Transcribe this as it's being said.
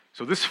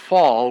So this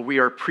fall, we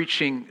are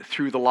preaching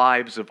through the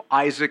lives of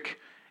Isaac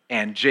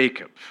and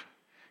Jacob,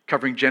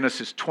 covering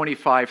Genesis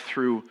 25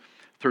 through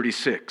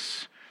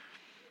 36.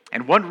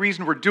 And one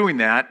reason we're doing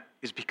that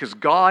is because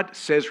God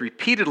says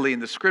repeatedly in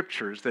the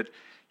scriptures that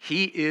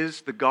He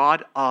is the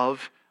God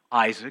of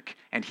Isaac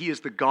and He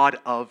is the God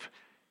of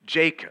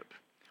Jacob,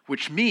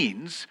 which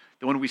means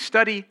that when we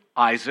study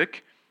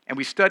Isaac and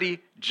we study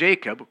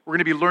Jacob, we're going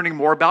to be learning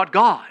more about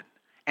God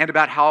and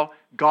about how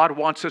God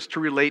wants us to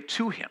relate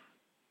to Him.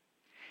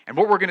 And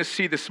what we're going to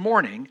see this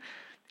morning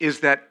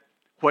is that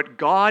what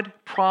God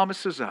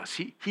promises us,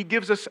 He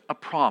gives us a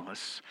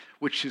promise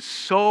which is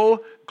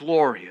so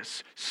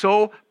glorious,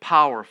 so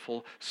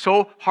powerful,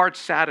 so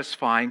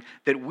heart-satisfying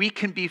that we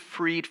can be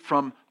freed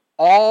from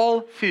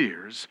all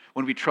fears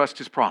when we trust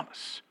His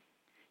promise.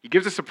 He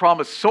gives us a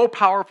promise so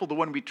powerful that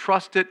when we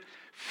trust it,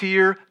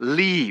 fear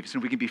leaves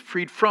and we can be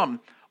freed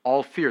from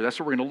all fear. That's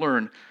what we're going to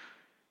learn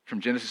from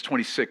Genesis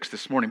 26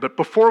 this morning. But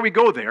before we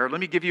go there, let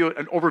me give you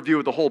an overview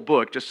of the whole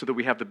book just so that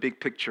we have the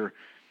big picture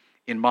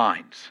in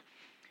mind.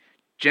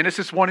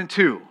 Genesis 1 and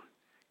 2,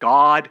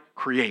 God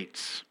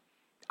creates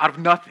out of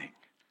nothing.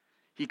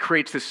 He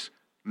creates this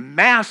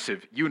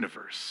massive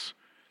universe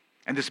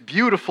and this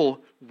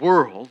beautiful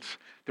world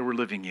that we're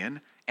living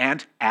in,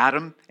 and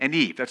Adam and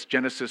Eve. That's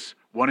Genesis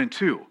 1 and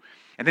 2.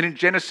 And then in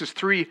Genesis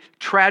 3,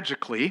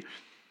 tragically,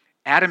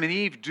 Adam and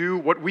Eve do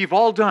what we've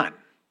all done.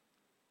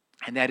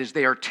 And that is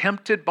they are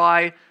tempted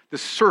by the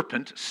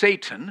serpent,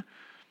 Satan,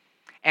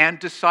 and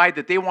decide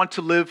that they want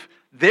to live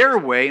their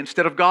way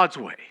instead of God's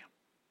way.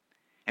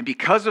 And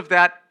because of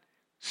that,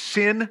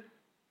 sin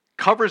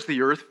covers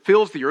the earth,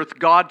 fills the earth.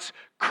 God's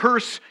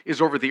curse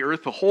is over the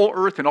earth, the whole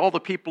earth and all the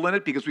people in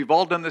it, because we've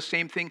all done the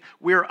same thing.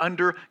 We're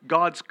under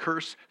God's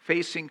curse,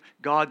 facing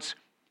God's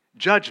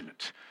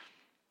judgment.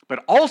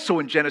 But also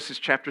in Genesis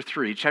chapter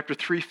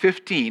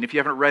 3:15, if you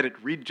haven't read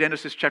it, read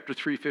Genesis chapter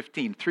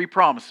 3:15, 3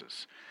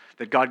 promises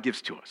that God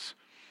gives to us.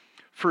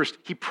 First,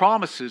 He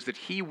promises that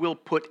He will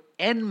put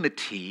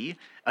enmity,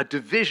 a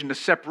division, a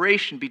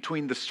separation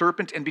between the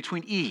serpent and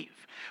between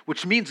Eve,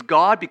 which means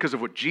God, because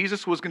of what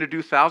Jesus was going to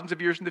do thousands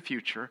of years in the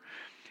future,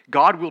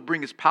 God will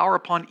bring His power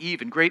upon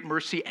Eve in great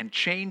mercy and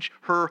change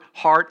her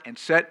heart and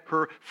set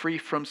her free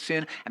from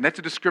sin. And that's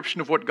a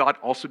description of what God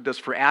also does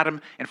for Adam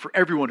and for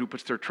everyone who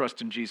puts their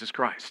trust in Jesus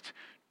Christ,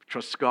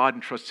 trusts God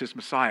and trusts His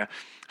Messiah.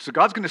 So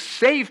God's going to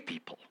save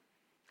people.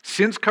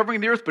 Sin's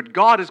covering the earth, but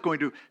God is going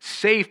to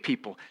save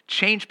people,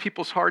 change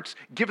people's hearts,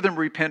 give them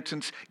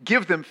repentance,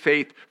 give them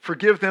faith,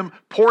 forgive them,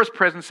 pour His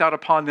presence out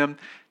upon them.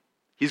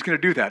 He's going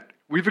to do that.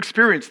 We've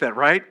experienced that,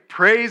 right?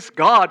 Praise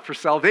God for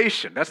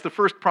salvation. That's the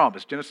first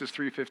promise, Genesis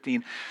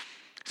 3:15.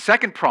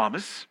 Second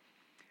promise,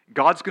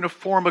 God's going to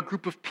form a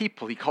group of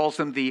people. He calls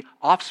them the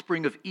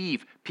offspring of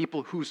Eve,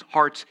 people whose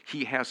hearts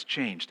He has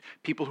changed,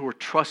 people who are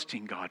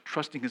trusting God,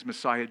 trusting His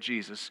Messiah,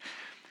 Jesus.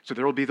 So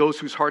there will be those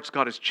whose hearts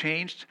God has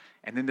changed,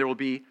 and then there will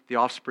be the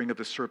offspring of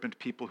the serpent,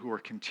 people who are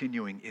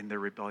continuing in their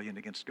rebellion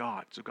against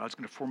God. So God's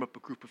going to form up a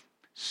group of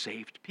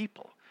saved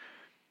people.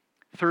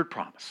 Third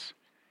promise,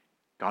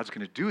 God's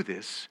going to do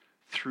this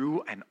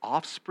through an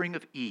offspring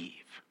of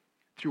Eve,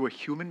 through a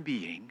human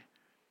being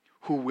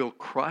who will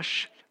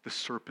crush the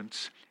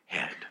serpent's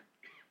head.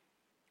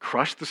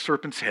 Crush the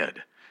serpent's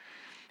head.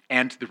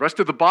 And the rest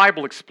of the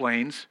Bible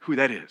explains who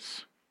that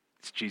is.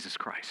 It's Jesus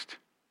Christ,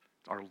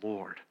 our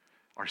Lord,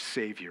 our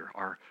Savior,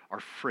 our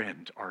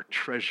friend, our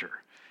treasure.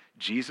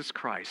 Jesus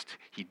Christ,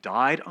 He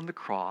died on the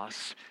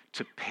cross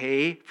to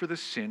pay for the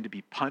sin, to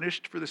be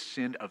punished for the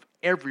sin of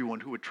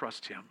everyone who would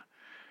trust Him.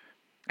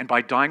 And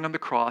by dying on the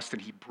cross, then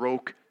He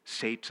broke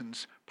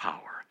Satan's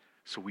power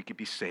so we could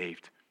be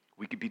saved,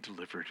 we could be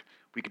delivered,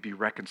 we could be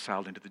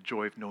reconciled into the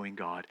joy of knowing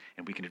God,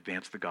 and we can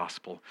advance the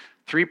gospel.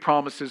 3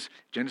 promises,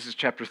 Genesis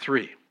chapter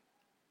 3.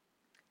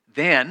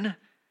 Then,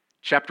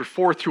 chapter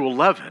 4 through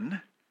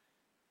 11,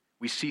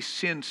 we see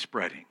sin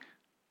spreading,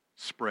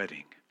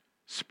 strengthening,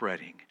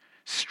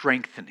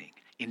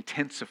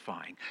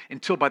 intensifying,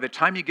 until by the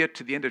time you get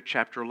to the end of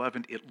chapter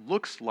 11, it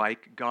looks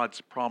like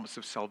God's promise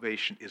of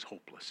salvation is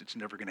hopeless. It's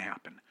never going to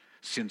happen.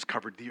 Sin's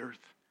covered the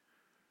earth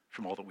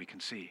from all that we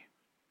can see.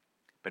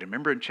 But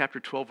remember in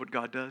chapter 12 what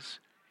God does?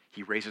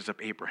 He raises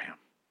up Abraham.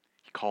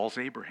 He calls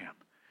Abraham.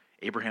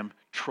 Abraham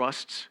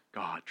trusts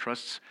God,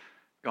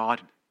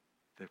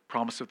 the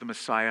promise of the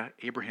Messiah.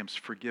 Abraham's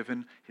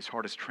forgiven, his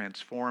heart is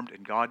transformed,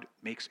 and God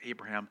makes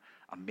Abraham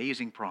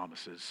amazing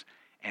promises.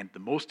 And the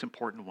most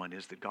important one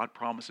is that God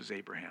promises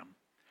Abraham,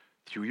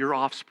 through your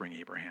offspring,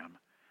 Abraham,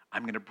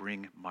 I'm going to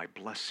bring my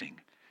blessing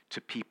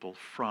to people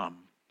from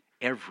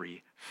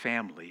every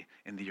family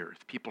in the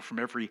earth, people from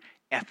every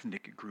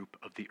ethnic group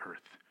of the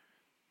earth.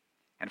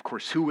 And of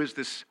course, who is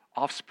this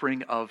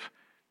offspring of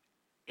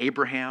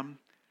Abraham,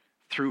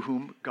 through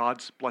whom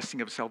God's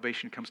blessing of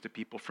salvation comes to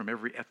people from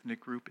every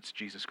ethnic group? It's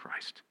Jesus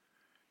Christ.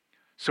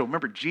 So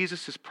remember,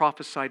 Jesus is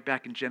prophesied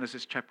back in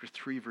Genesis chapter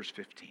 3, verse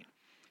 15.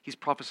 He's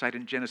prophesied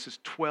in Genesis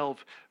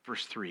 12,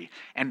 verse 3.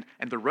 And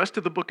the rest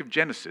of the book of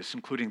Genesis,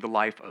 including the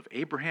life of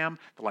Abraham,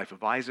 the life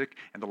of Isaac,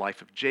 and the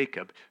life of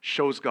Jacob,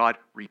 shows God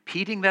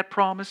repeating that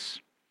promise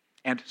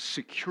and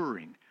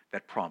securing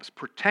that promise,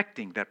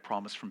 protecting that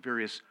promise from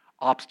various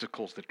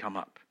obstacles that come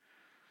up.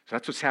 So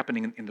that's what's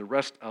happening in the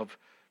rest of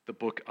the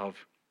book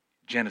of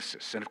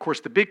Genesis. And of course,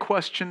 the big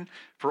question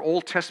for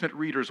Old Testament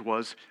readers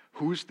was,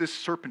 who's this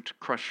serpent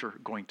crusher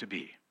going to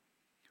be?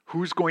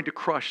 Who's going to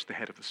crush the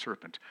head of the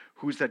serpent?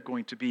 Who's that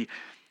going to be?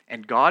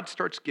 And God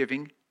starts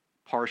giving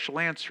partial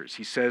answers.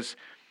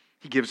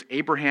 He gives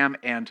Abraham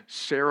and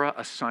Sarah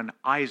a son,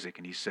 Isaac,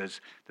 and he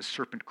says the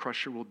serpent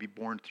crusher will be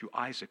born through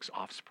Isaac's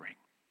offspring.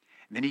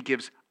 And then he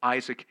gives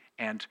Isaac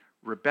and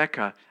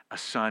Rebekah a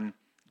son,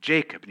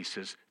 Jacob, and he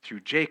says through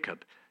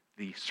Jacob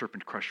the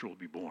serpent crusher will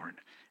be born.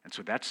 And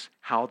so that's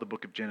how the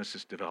book of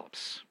Genesis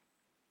develops.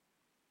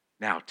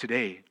 Now,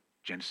 today,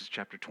 Genesis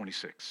chapter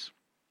 26,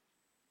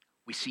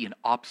 we see an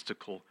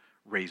obstacle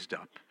raised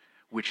up,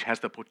 which has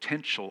the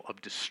potential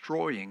of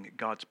destroying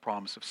God's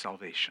promise of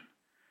salvation.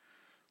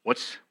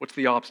 What's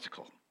the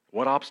obstacle?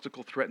 What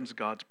obstacle threatens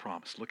God's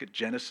promise? Look at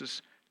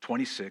Genesis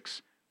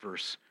 26,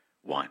 verse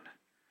 1.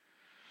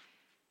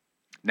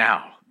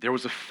 Now, there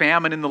was a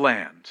famine in the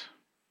land,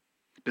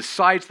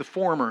 besides the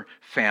former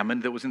famine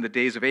that was in the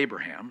days of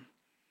Abraham.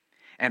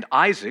 And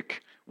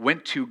Isaac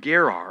went to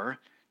Gerar,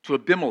 to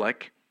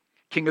Abimelech,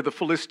 king of the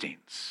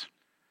Philistines.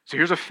 So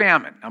here's a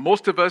famine. Now,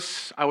 most of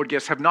us, I would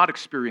guess, have not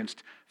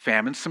experienced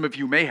famine. Some of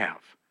you may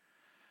have.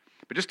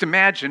 But just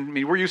imagine,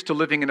 we're used to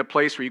living in a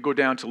place where you go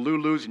down to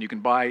Lulu's and you can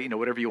buy,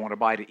 whatever you want to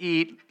buy to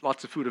eat.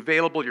 Lots of food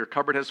available. Your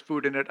cupboard has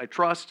food in it, I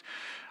trust.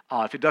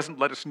 If it doesn't,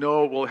 let us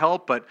know. We'll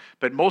help. But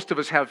most of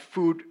us have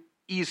food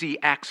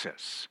easy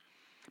access.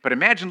 But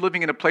imagine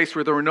living in a place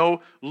where there were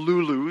no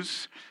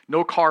Lulu's,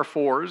 no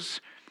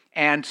Carrefours,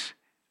 and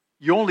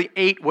you only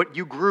ate what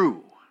you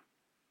grew.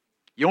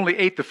 You only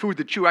ate the food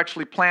that you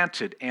actually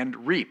planted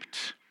and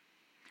reaped,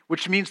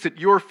 which means that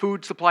your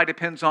food supply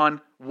depends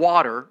on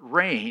water,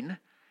 rain.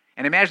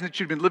 And imagine that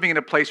you'd been living in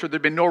a place where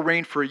there'd been no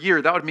rain for a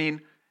year. That would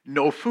mean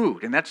no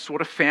food. And that's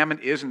what a famine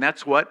is, and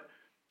that's what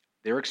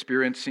they're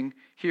experiencing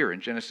here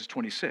in Genesis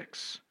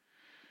 26.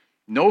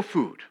 No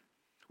food,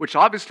 which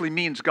obviously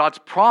means God's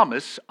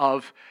promise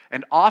of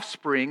an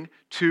offspring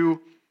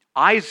to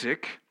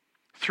Isaac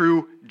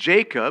through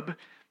Jacob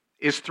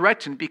is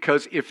threatened,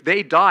 because if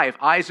they die, if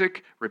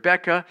Isaac,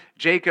 Rebekah,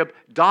 Jacob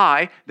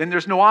die, then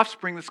there's no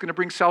offspring that's going to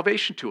bring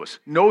salvation to us.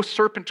 No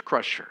serpent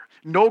crusher,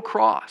 no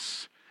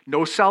cross,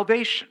 no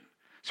salvation.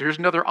 So here's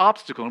another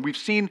obstacle. And we've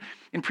seen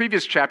in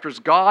previous chapters,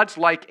 God's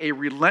like a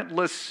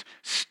relentless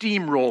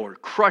steamroller,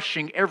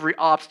 crushing every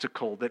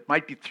obstacle that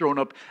might be thrown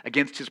up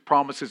against his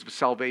promises of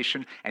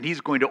salvation, and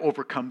he's going to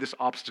overcome this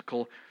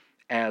obstacle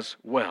as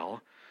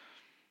well.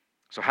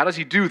 So how does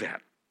he do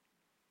that?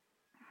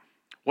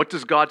 What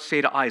does God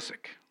say to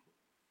Isaac?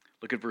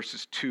 Look at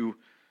verses 2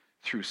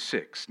 through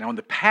 6. Now in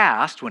the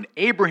past, when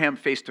Abraham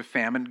faced a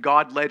famine,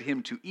 God led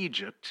him to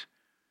Egypt.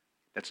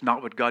 That's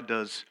not what God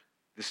does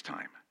this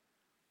time.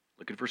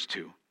 Look at verse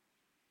 2.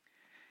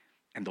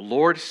 And the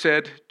Lord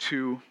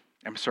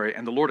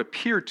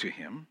appeared to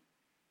him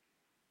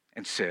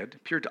and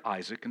appeared to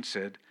Isaac and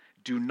said,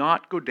 do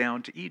not go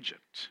down to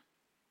Egypt.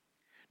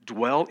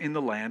 Dwell in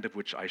the land of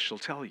which I shall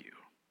tell you.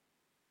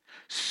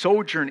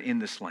 Sojourn in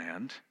this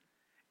land,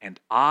 and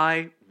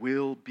I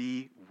will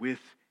be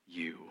with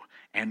you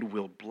and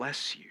will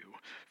bless you.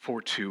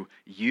 For to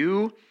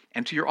you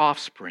and to your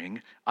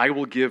offspring I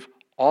will give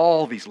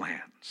all these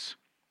lands.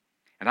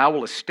 And I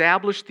will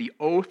establish the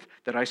oath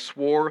that I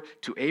swore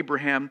to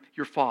Abraham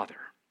your father.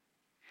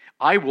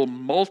 I will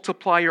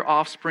multiply your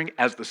offspring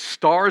as the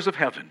stars of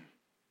heaven,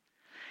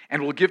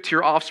 and will give to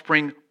your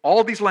offspring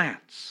all these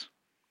lands.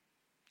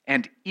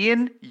 And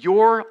in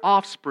your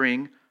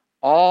offspring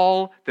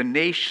all the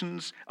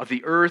nations of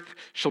the earth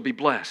shall be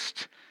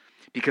blessed,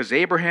 because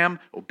Abraham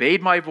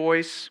obeyed my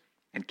voice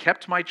and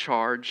kept my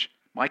charge,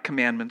 my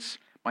commandments,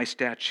 my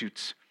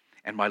statutes,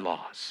 and my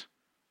laws.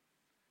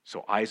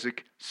 So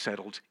Isaac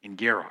settled in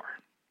Gerar.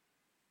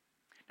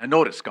 Now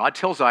notice, God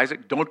tells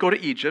Isaac, don't go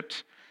to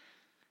Egypt.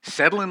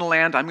 Settle in the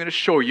land I'm going to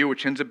show you,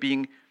 which ends up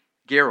being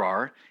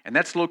Gerar. And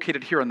that's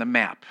located here on the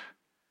map.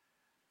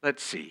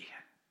 Let's see.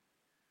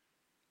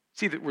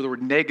 See that where the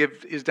word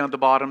Negev is down at the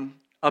bottom?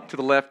 Up to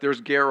the left,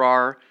 there's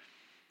Gerar.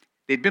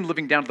 They'd been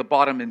living down at the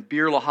bottom in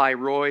Bir Lahai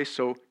Roi,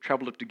 so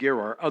traveled up to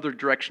Gerar. Other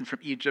direction from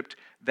Egypt,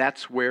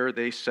 that's where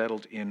they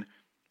settled in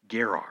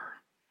Gerar.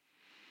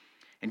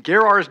 And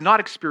Gerar is not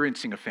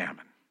experiencing a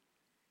famine.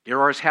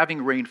 Gerar is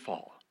having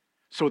rainfall.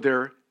 So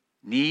their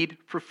need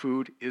for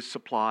food is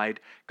supplied.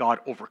 God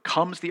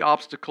overcomes the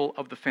obstacle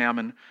of the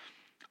famine.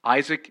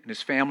 Isaac and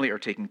his family are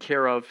taken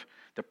care of.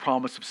 The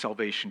promise of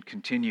salvation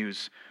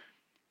continues.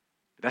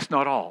 But that's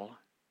not all.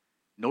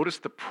 Notice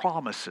the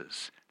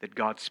promises that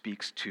God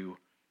speaks to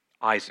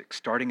Isaac,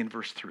 starting in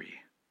verse 3.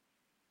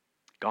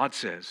 God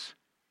says,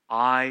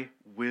 I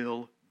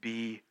will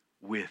be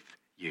with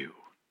you.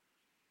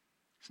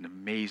 It's an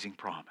amazing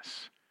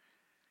promise.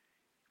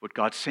 What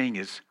God's saying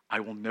is,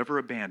 I will never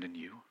abandon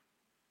you.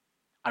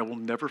 I will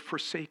never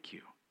forsake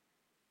you.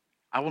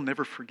 I will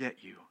never forget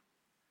you.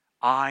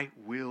 I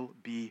will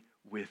be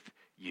with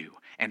you.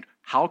 And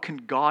How can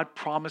God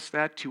promise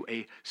that to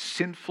a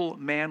sinful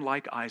man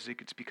like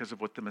Isaac? It's because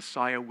of what the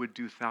Messiah would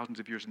do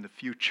thousands of years in the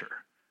future.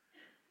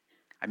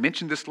 I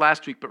mentioned this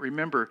last week, but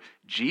remember,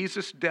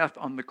 Jesus' death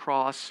on the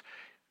cross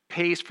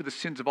pays for the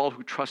sins of all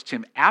who trust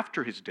him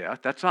after his death.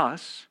 That's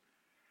us.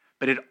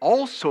 But it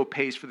also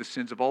pays for the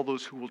sins of all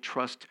those who will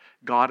trust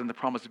God and the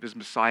promise of his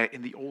Messiah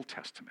in the Old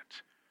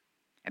Testament.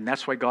 And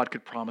that's why God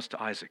could promise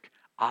to Isaac,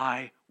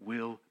 I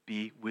will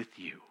be with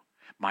you.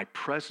 My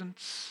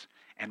presence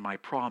and my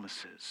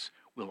promises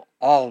will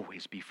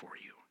always be for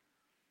you.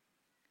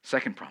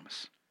 Second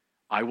promise,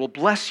 I will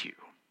bless you.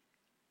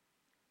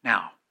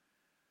 Now,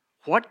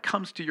 what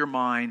comes to your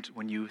mind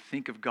when you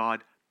think of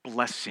God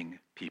blessing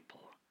people?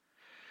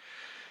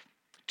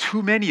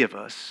 Too many of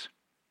us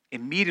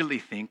immediately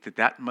think that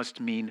that must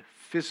mean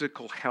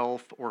physical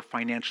health or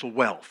financial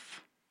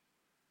wealth.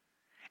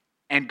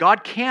 And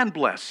God can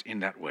bless in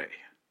that way.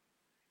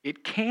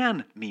 It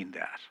can mean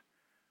that.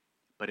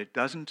 But it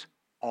doesn't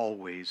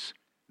always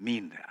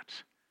mean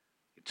that.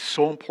 It's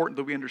so important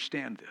that we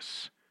understand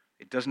this.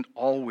 It doesn't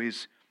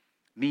always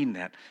mean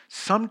that.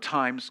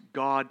 Sometimes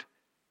God's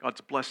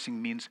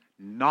blessing means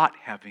not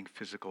having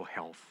physical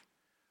health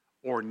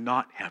or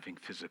not having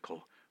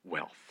physical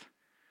wealth.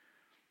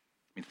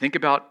 I mean, think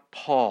about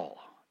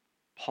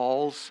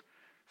Paul's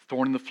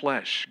thorn in the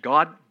flesh.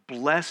 God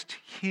blessed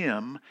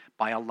him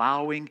by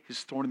allowing his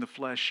thorn in the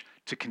flesh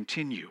to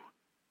continue,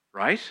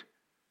 right?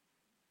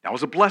 That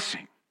was a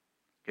blessing.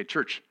 Okay,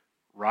 church,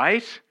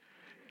 right?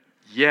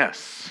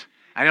 Yes.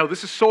 I know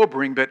this is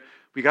sobering, but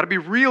we got to be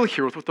real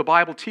here with what the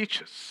Bible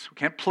teaches. We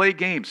can't play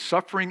games.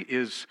 Suffering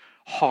is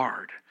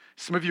hard.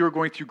 Some of you are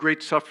going through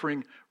great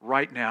suffering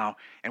right now,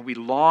 and we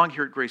long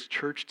here at Grace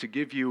Church to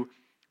give you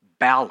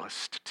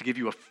ballast, to give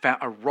you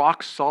a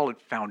rock-solid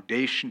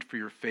foundation for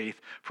your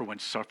faith for when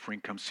suffering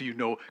comes, so you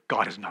know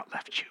God has not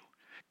left you.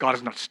 God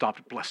has not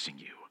stopped blessing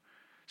you.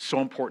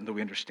 So important that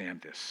we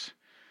understand this.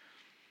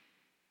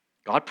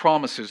 God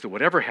promises that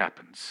whatever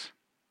happens,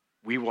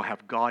 we will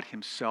have God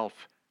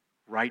himself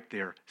right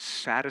there,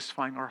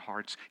 satisfying our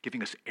hearts,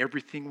 giving us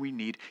everything we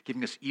need,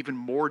 giving us even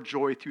more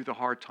joy through the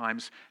hard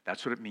times.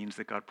 That's what it means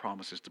that God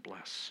promises to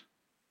bless.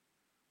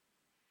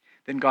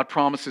 Then God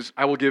promises,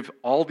 I will give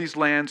all these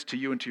lands to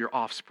you and to your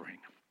offspring.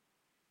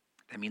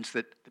 That means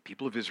that the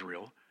people of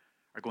Israel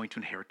are going to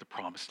inherit the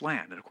promised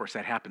land. And of course,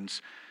 that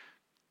happens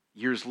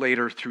years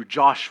later through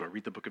Joshua.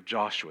 Read the book of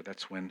Joshua.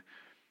 That's when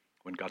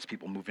God's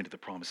people move into the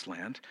promised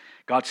land.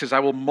 God says, I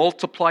will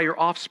multiply your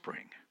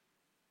offspring.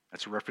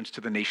 That's a reference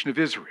to the nation of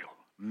Israel.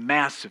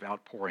 Massive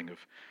outpouring of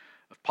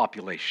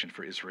population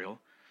for Israel.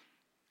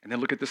 And then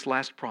look at this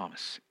last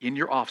promise. In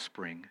your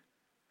offspring,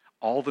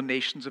 all the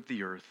nations of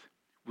the earth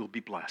will be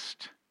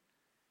blessed.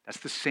 That's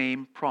the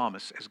same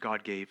promise as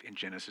God gave in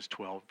Genesis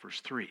 12, verse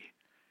 3.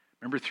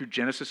 Remember, through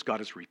Genesis,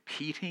 God is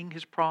repeating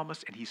his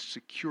promise and he's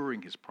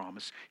securing his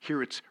promise.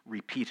 Here it's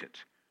repeated.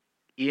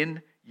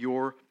 In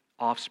your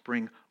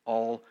offspring,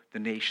 all the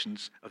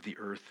nations of the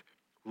earth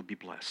will be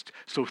blessed.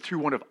 So through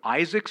one of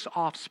Isaac's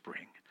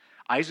offspring,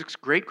 Isaac's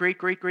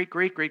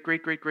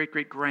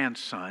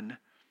great-great-great-great-great-great-great-great-great-grandson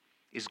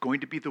is going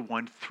to be the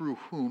one through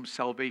whom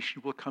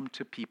salvation will come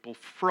to people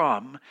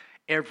from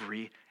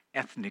every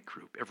ethnic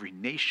group, every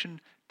nation,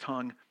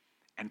 tongue,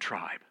 and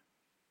tribe.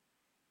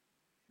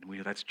 And we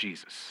know that's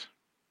Jesus.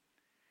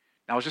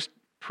 Now, I was just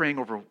praying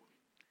over,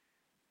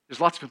 there's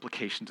lots of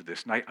implications of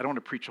this, and I don't want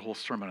to preach a whole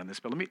sermon on this,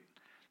 but let me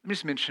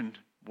just mention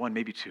one,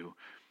 maybe two.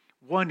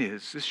 One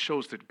is, this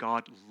shows that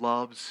God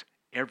loves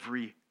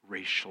every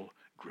racial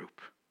group.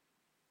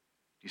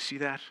 Do you see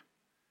that?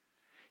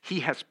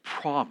 He has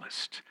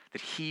promised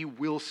that he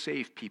will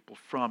save people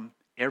from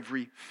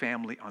every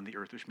family on the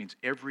earth, which means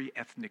every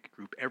ethnic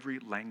group, every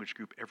language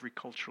group, every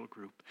cultural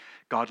group.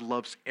 God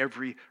loves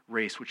every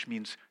race, which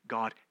means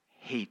God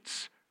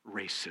hates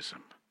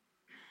racism.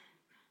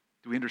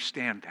 Do we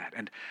understand that?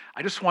 And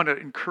I just want to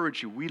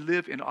encourage you, we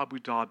live in Abu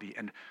Dhabi,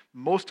 and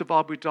most of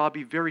Abu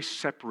Dhabi very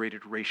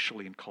separated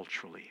racially and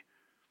culturally.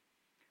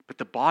 But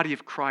the body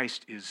of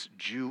Christ is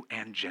Jew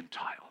and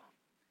Gentile.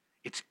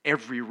 It's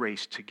every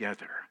race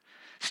together.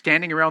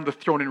 Standing around the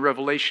throne in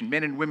Revelation,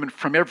 men and women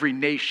from every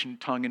nation,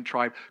 tongue, and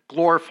tribe,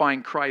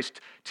 glorifying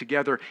Christ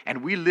together.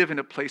 And we live in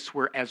a place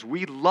where as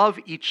we love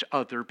each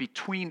other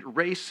between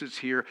races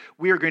here,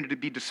 we are going to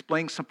be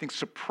displaying something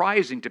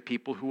surprising to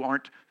people who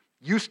aren't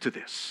used to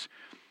this.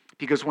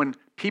 Because when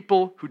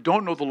people who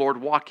don't know the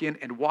Lord walk in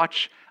and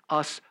watch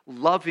us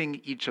loving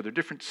each other,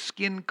 different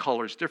skin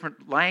colors,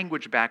 different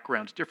language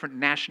backgrounds, different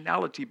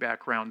nationality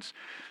backgrounds,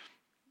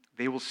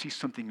 they will see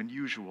something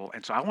unusual.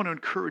 And so I want to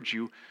encourage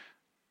you,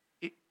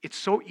 it's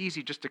so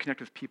easy just to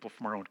connect with people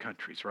from our own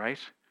countries, right?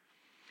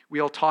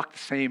 We all talk the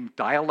same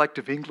dialect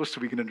of English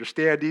so we can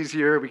understand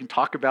easier. We can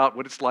talk about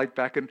what it's like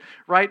back in,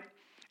 right?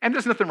 And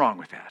there's nothing wrong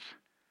with that.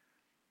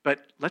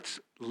 But let's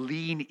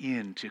lean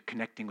into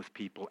connecting with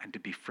people and to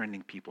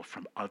befriending people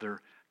from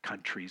other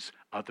countries,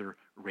 other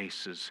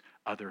races,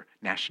 other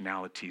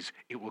nationalities.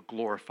 It will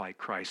glorify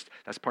Christ.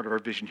 That's part of our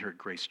vision here at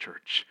Grace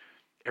Church.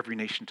 Every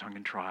nation, tongue,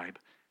 and tribe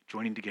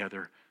joining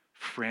together,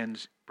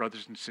 friends,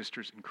 brothers and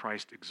sisters in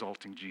Christ,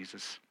 exalting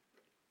Jesus.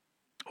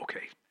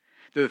 Okay.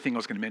 The other thing I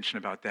was going to mention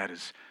about that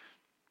is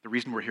the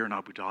reason we're here in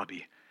Abu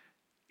Dhabi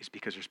is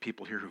because there's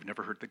people here who've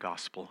never heard the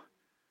gospel.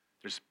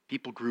 There's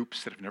people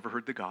groups that have never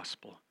heard the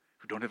gospel,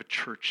 who don't have a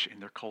church in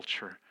their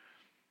culture.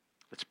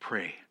 Let's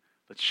pray.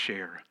 Let's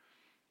share.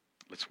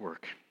 Let's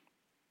work.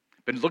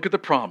 But look at the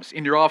promise.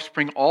 In your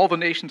offspring, all the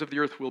nations of the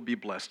earth will be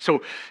blessed.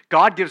 So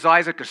God gives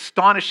Isaac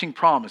astonishing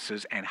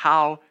promises. And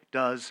how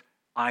does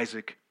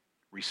Isaac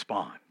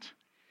respond?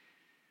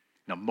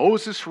 Now,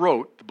 Moses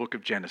wrote the book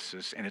of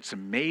Genesis, and it's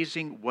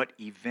amazing what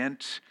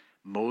event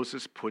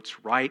Moses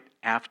puts right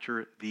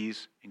after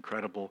these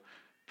incredible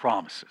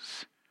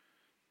promises.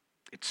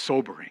 It's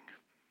sobering.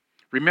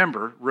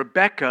 Remember,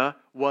 Rebekah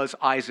was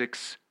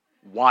Isaac's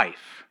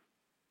wife.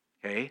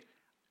 Okay?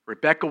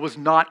 Rebekah was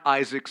not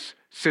Isaac's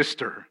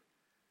sister.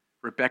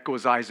 Rebekah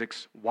was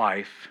Isaac's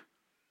wife.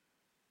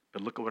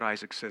 But look at what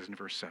Isaac says in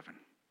verse 7.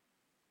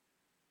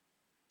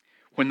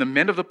 When the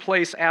men of the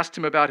place asked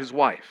him about his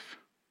wife,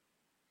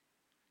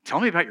 tell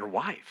me about your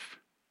wife.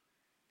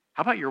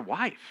 How about your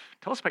wife?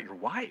 Tell us about your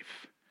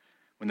wife.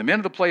 When the men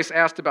of the place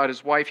asked about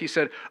his wife, he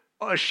said,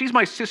 she's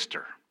my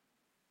sister.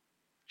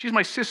 She's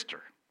my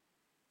sister.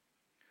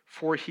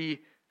 For he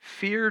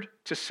feared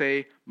to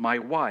say, my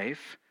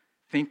wife,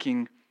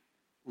 thinking,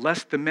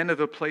 lest the men of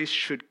the place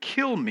should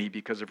kill me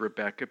because of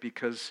Rebekah,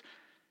 because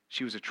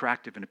she was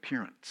attractive in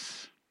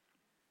appearance.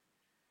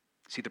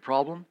 See the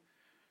problem?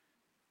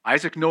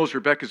 Isaac knows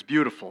Rebekah's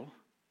beautiful,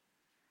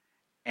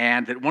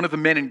 and that one of the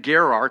men in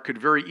Gerar could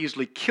very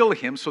easily kill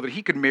him so that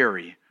he could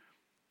marry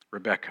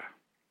Rebekah.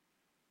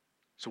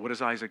 So what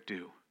does Isaac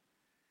do?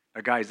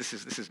 Now guys, this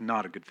is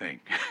not a good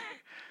thing.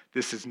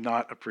 This is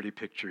not a pretty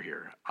picture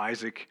here.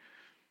 Isaac,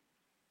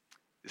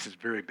 this is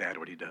very bad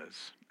what he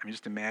does. I mean,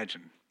 just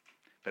imagine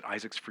that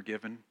Isaac's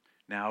forgiven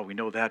now, we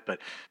know that, but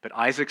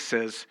Isaac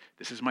says,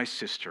 this is my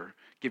sister,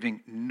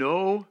 giving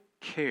no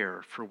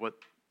care for what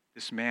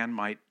this man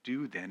might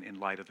do then in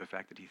light of the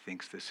fact that he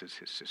thinks this is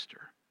his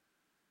sister.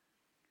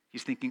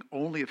 He's thinking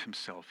only of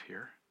himself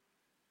here,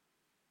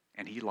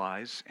 and he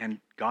lies, and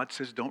God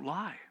says, don't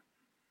lie,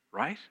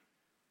 right?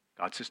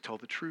 God says, tell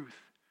the truth.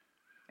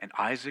 And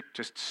Isaac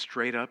just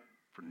straight up,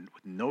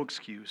 with no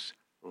excuse,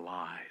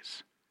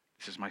 lies.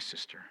 This is my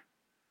sister.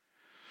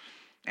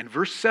 And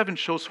verse 7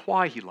 shows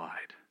why he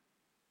lied.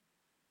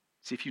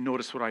 See if you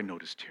notice what I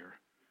noticed here.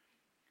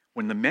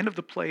 When the men of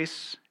the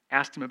place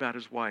asked him about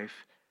his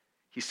wife,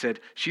 he said,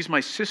 she's my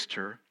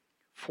sister,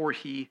 for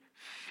he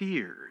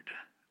feared.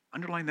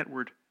 Underline that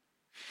word,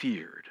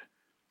 feared.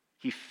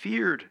 He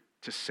feared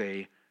to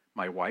say,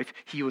 my wife.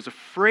 He was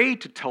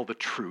afraid to tell the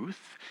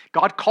truth.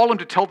 God called him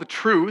to tell the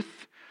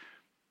truth.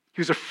 He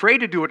was afraid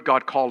to do what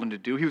God called him to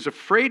do. He was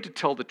afraid to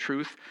tell the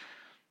truth,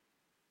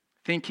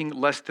 thinking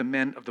lest the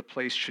men of the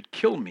place should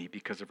kill me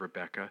because of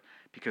Rebekah,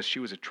 because she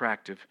was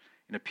attractive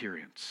in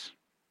appearance.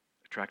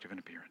 Attractive in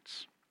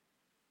appearance.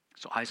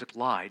 So Isaac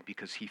lied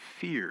because he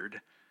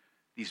feared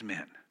these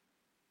men.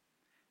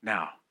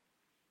 Now,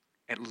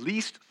 at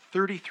least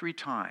 33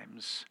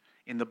 times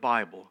in the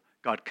Bible,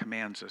 God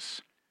commands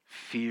us,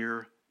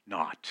 fear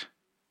not.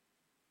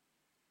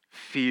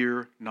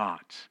 Fear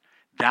not.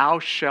 Thou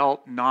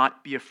shalt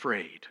not be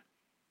afraid,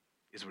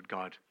 is what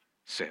God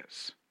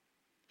says.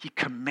 He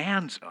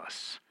commands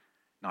us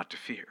not to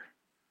fear.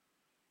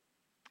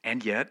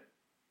 And yet,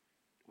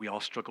 we all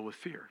struggle with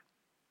fear,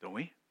 don't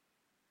we?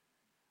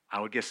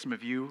 I would guess some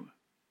of you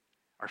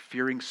are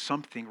fearing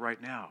something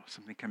right now,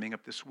 something coming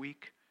up this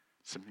week,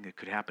 something that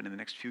could happen in the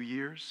next few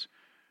years.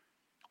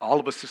 All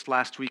of us this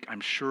last week,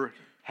 I'm sure,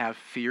 have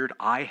feared.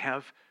 I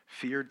have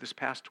feared this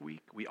past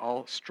week. We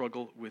all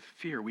struggle with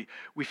fear. We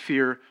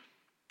fear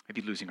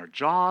maybe losing our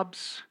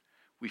jobs.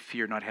 We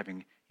fear not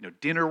having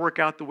dinner work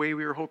out the way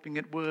we were hoping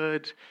it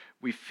would.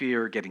 We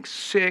fear getting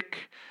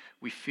sick.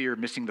 We fear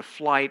missing the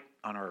flight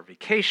on our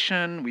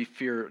vacation. We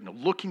fear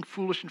looking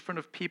foolish in front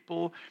of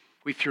people.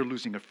 We fear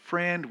losing a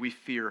friend. We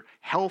fear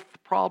health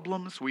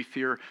problems. We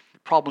fear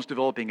problems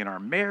developing in our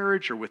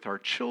marriage or with our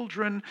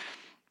children.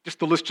 Just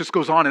the list just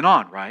goes on,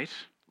 right?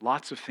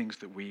 Lots of things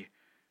that we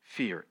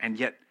fear. And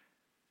yet,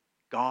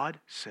 God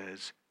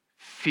says,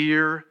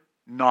 fear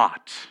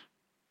not.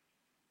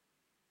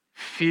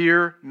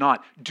 Fear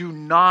not. Do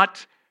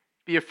not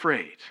be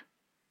afraid,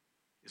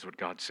 is what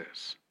God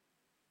says.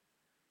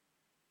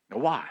 Now,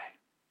 why?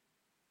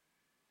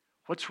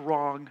 What's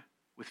wrong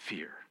with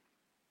fear?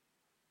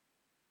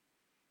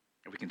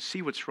 And we can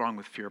see what's wrong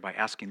with fear by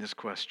asking this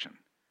question.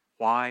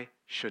 Why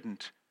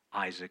shouldn't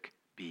Isaac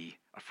be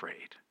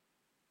afraid?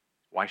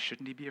 Why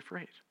shouldn't he be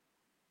afraid?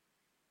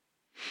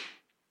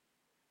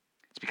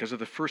 It's because of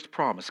the first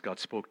promise God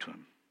spoke to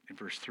him in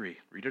verse 3.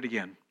 Read it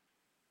again.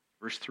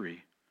 Verse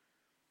 3.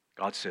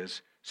 God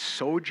says,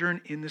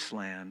 sojourn in this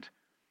land,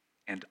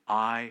 and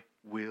I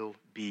will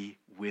be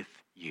with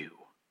you.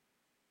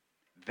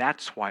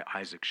 That's why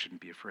Isaac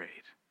shouldn't be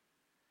afraid.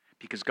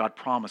 Because God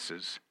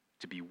promises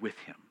to be with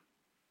him.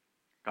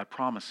 God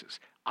promises,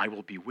 I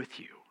will be with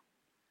you.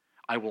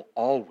 I will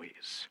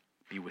always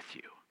be with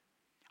you.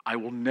 I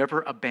will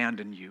never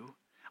abandon you.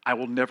 I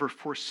will never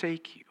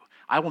forsake you.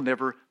 I will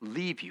never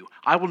leave you.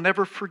 I will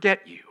never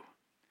forget you.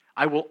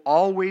 I will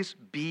always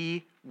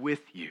be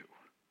with you.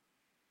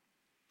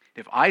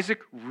 If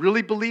Isaac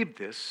really believed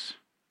this,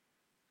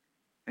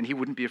 then he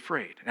wouldn't be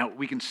afraid. Now,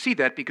 we can see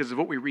that because of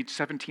what we read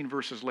 17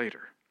 verses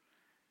later.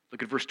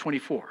 Look at verse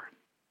 24.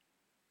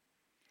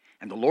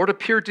 And the Lord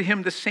appeared to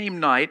him the same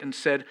night and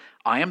said,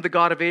 I am the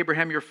God of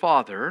Abraham your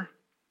father.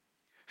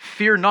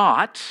 Fear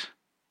not,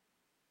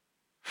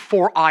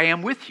 for I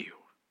am with you.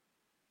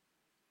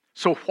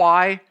 So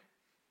why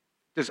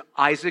does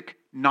Isaac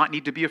not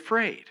need to be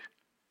afraid?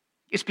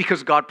 It's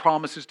because God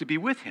promises to be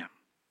with him.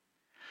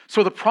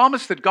 So the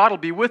promise that God will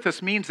be with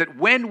us means that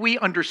when we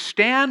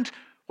understand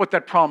what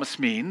that promise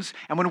means,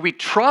 and when we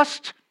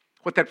trust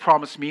what that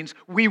promise means,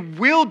 we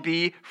will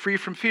be free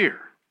from fear.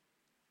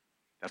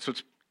 That's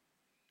what's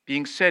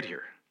being said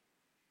here.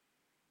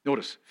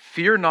 Notice,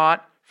 fear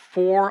not,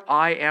 for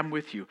I am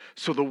with you.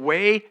 So the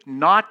way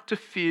not to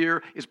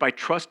fear is by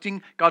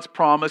trusting God's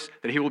promise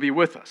that he will be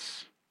with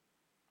us.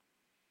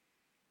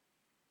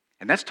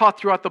 And that's taught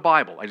throughout the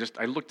Bible.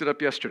 I looked it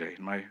up yesterday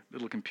in my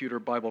little computer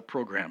Bible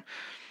program.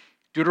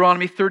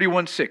 Deuteronomy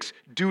 31:6.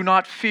 Do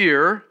not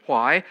fear.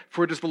 Why?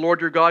 For it is the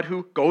Lord your God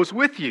who goes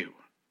with you.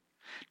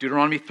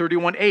 Deuteronomy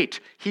 31:8.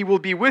 He will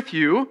be with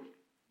you.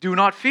 Do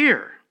not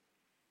fear.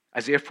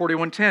 Isaiah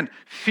 41:10.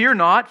 Fear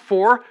not,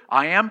 for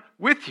I am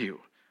with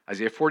you.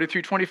 Isaiah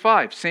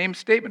 43:25. Same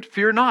statement.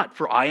 Fear not,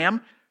 for I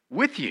am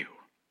with you.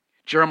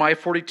 Jeremiah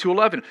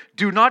 42:11.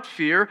 Do not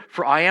fear,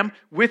 for I am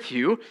with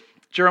you.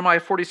 Jeremiah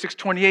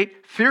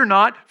 46:28, fear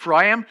not, for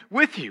I am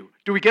with you.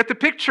 Do we get the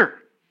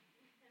picture?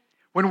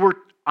 When we're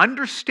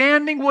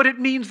understanding what it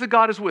means that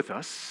God is with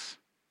us,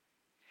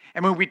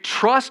 and when we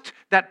trust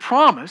that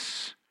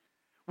promise,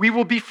 we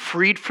will be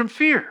freed from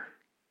fear.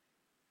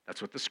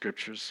 That's what the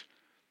scriptures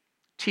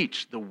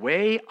teach. The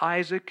way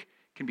Isaac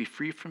can be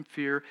free from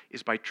fear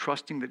is by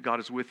trusting that God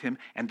is with him,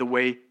 and the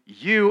way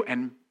you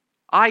and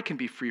I can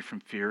be free from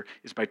fear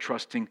is by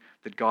trusting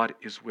that God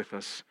is with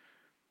us.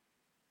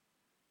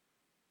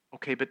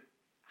 Okay, but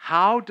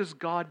how does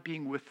God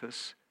being with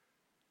us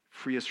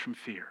free us from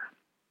fear?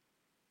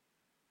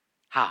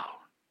 How?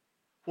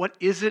 What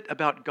is it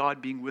about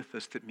God being with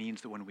us that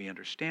means that when we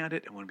understand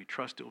it and when we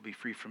trust it, we'll be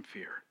free from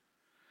fear?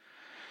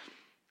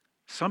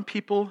 Some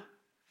people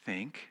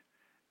think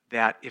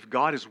that if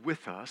God is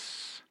with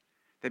us,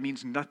 that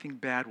means nothing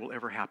bad will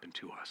ever happen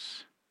to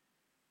us.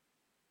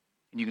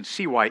 And you can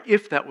see why,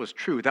 if that was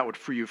true, that would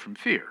free you from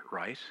fear,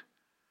 right?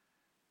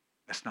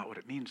 That's not what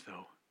it means,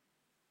 though.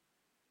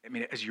 I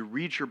mean, as you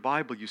read your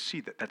Bible, you see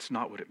that that's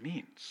not what it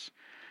means.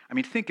 I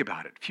mean, think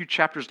about it. A few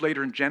chapters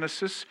later in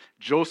Genesis,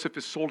 Joseph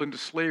is sold into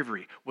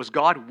slavery. Was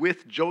God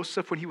with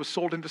Joseph when he was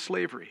sold into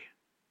slavery?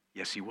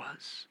 Yes, he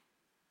was.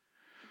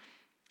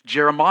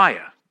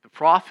 Jeremiah, the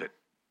prophet,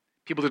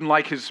 people didn't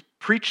like his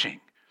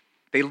preaching.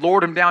 They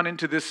lowered him down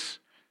into this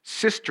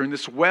cistern,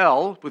 this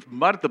well with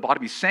mud at the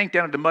bottom. He sank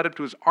down into mud up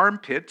to his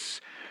armpits.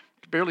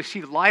 You could barely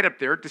see the light up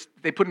there.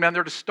 They put him down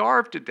there to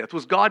starve to death.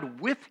 Was God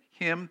with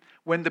him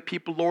when the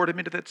people lowered him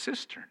into that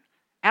cistern?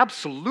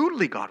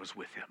 Absolutely, God was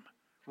with him.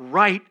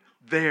 Right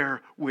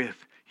there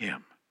with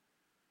him.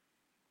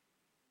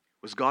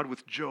 Was God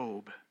with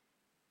Job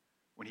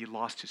when he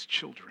lost his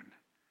children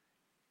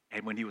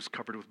and when he was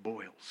covered with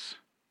boils?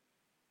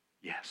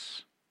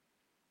 Yes.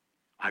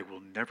 I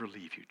will never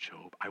leave you,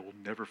 Job. I will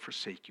never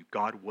forsake you.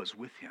 God was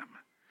with him.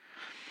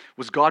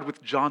 Was God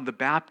with John the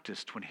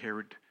Baptist when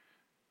Herod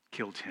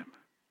killed him?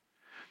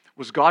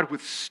 Was God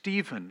with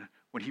Stephen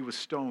when he was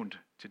stoned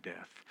to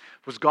death?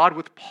 Was God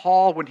with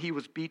Paul when he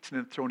was beaten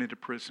and thrown into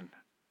prison?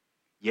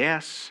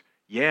 Yes,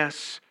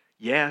 yes,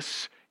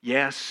 yes,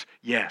 yes,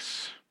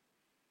 yes.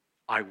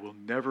 I will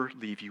never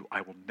leave you.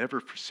 I will never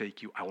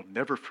forsake you. I will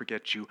never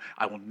forget you.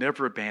 I will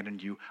never abandon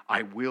you.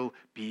 I will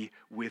be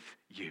with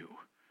you.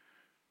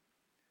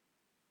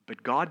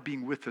 But God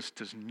being with us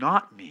does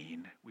not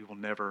mean we will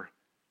never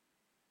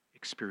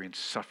experience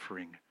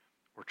suffering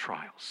or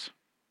trials.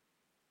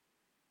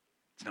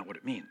 It's not what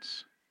it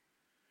means.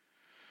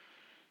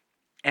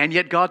 And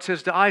yet God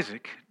says to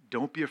Isaac,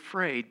 don't be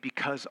afraid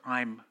because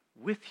I'm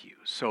with you.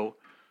 So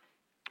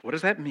what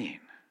does that mean?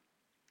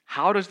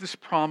 How does this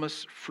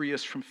promise free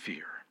us from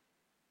fear?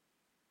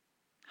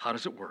 How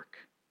does it work?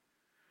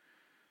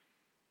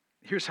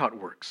 Here's how it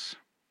works.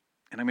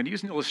 And I'm going to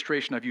use an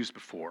illustration I've used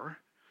before.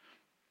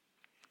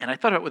 And I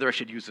thought about whether I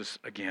should use this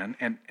again.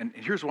 And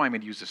here's why I'm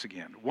going to use this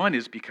again. One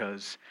is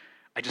because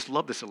I just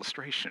love this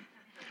illustration.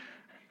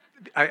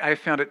 I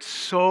found it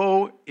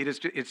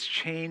it's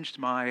changed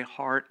my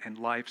heart and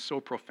life so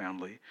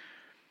profoundly.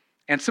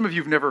 And some of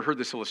you have never heard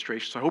this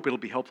illustration, so I hope it'll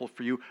be helpful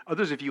for you.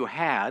 Others of you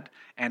had,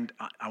 and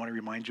I want to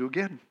remind you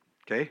again,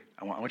 okay?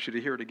 I want you to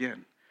hear it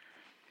again.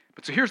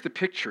 But so here's the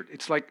picture.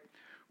 It's like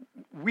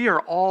we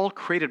are all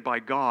created by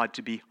God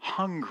to be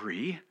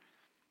hungry,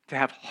 to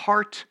have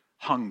heart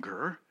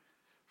hunger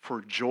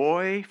for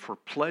joy, for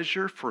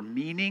pleasure, for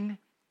meaning,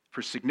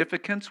 for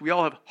significance. We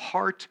all have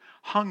heart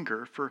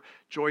hunger for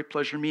joy,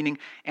 pleasure, meaning,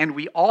 and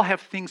we all have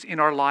things in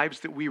our lives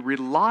that we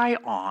rely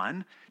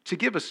on to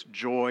give us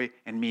joy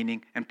and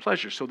meaning and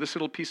pleasure. So this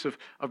little piece of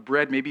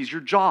bread maybe is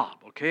your job,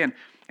 okay?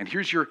 And And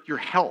here's your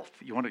health.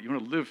 You want to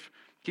live,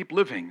 keep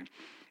living.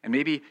 And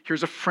maybe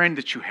here's a friend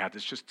that you have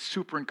that's just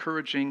super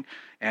encouraging.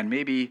 And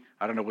maybe,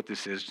 I don't know what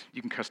this is.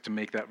 You can custom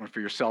make that one for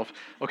yourself.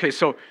 Okay,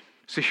 so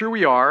here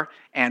we are,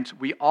 and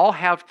we all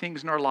have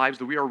things in our lives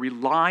that we are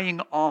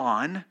relying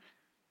on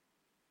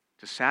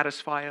to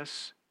satisfy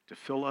us, to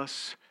fill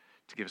us,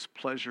 to give us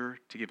pleasure,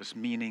 to give us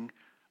meaning,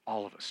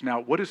 all of us.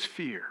 Now, what is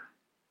fear?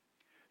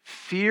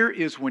 Fear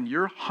is when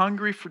you're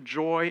hungry for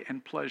joy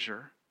and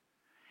pleasure,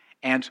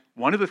 and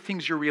one of the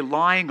things you're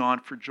relying on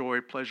for joy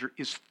or pleasure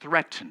is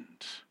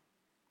threatened.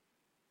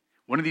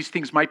 One of these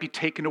things might be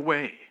taken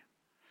away.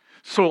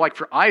 So like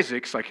for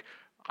Isaac, it's like,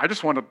 I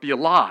just want to be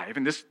alive,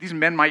 and these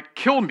men might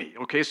kill me,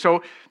 okay?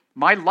 So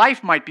my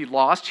life might be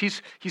lost.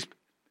 He's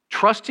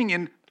trusting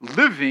in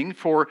living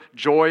for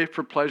joy,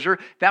 for pleasure.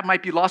 That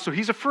might be lost, so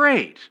he's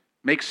afraid.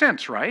 Makes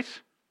sense, right?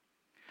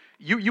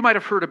 You might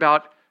have heard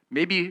about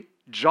maybe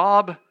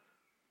job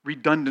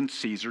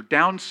redundancies or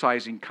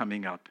downsizing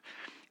coming up,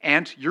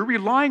 and you're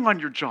relying on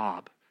your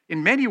job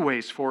in many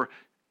ways for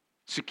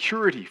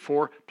security,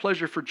 for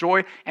pleasure, for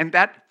joy, and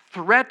that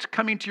threat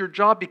coming to your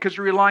job because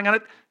you're relying on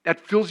it, that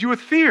fills you with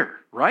fear,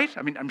 right?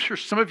 I mean, I'm sure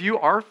some of you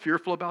are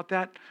fearful about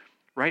that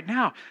right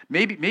now.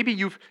 Maybe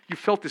you've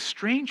felt this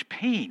strange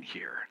pain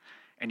here,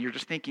 and you're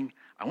just thinking,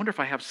 I wonder if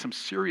I have some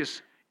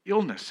serious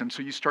illness, and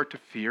so you start to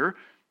fear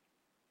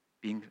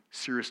being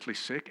seriously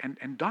sick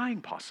and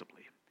dying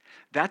possibly.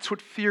 That's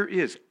what fear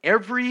is.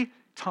 Every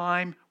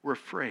time we're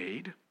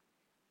afraid,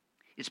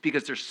 it's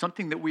because there's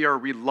something that we are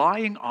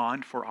relying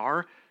on for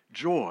our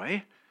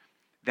joy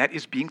that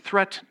is being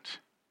threatened.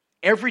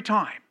 Every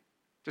time.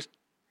 Just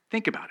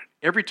think about it.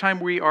 Every time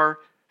we are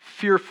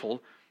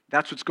fearful,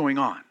 that's what's going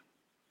on.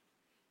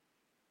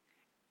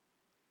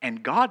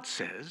 And God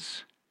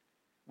says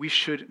we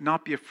should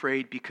not be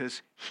afraid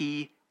because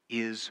He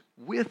is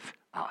with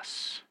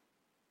us.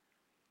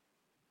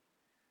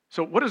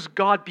 So what does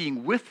God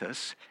being with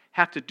us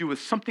have to do with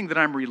something that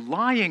I'm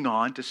relying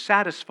on to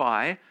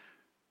satisfy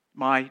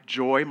my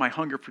joy, my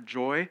hunger for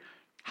joy?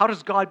 How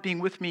does God being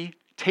with me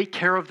take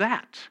care of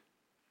that?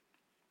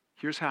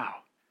 Here's how.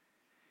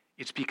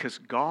 It's because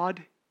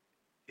God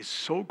is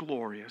so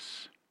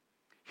glorious,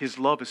 His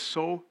love is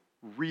so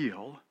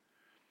real,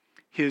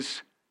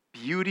 His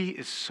beauty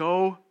is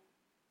so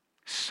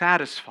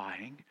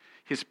satisfying,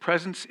 His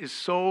presence is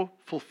so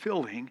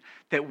fulfilling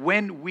that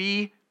when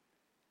we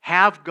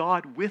have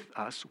God with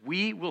us,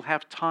 we will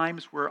have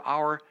times where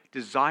our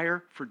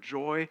desire for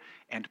joy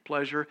and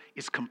pleasure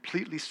is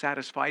completely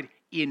satisfied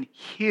in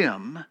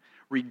Him,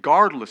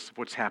 regardless of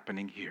what's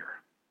happening here.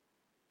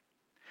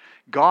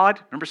 God,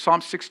 remember Psalm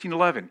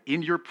 16:11,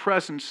 in your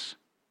presence,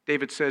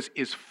 David says,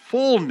 is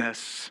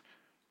fullness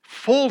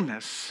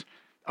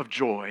of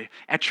joy.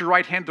 At your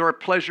right hand there are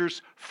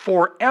pleasures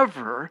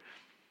forever.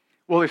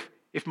 Well,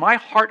 if my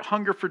heart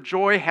hunger for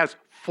joy has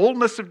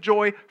fullness of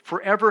joy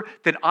forever,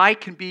 then I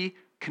can be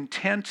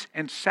content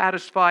and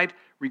satisfied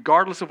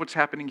regardless of what's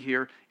happening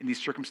here in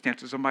these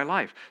circumstances of my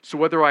life. So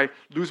whether I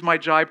lose my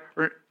job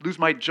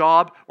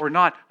or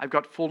not, I've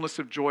got fullness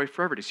of joy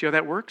forever. Do you see how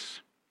that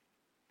works?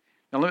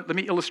 Now let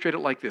me illustrate it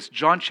like this.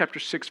 John chapter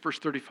 6, verse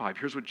 35.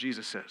 Here's what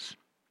Jesus says.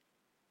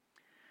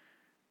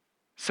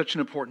 Such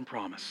an important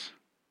promise.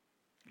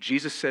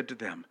 Jesus said to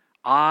them,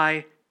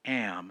 I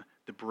am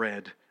the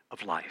bread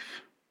of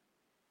life.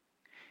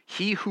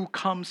 He who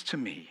comes to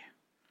me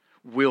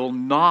will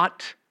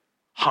not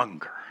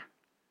hunger.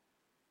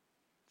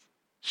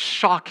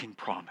 Shocking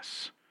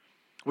promise.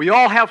 We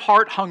all have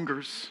heart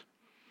hungers.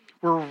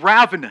 We're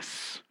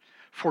ravenous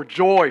for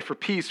joy, for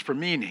peace, for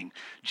meaning.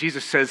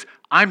 Jesus says,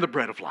 I'm the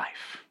bread of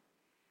life.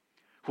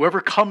 Whoever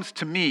comes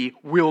to me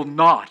will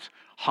not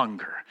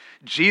hunger.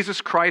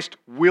 Jesus Christ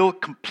will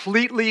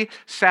completely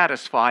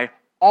satisfy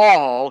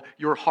all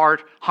your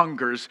heart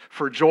hungers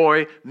for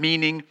joy,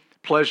 meaning,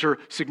 pleasure,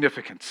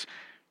 significance.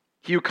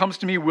 He who comes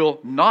to me will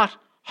not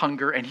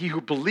hunger, and he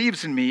who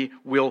believes in me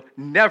will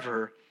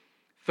never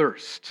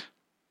thirst.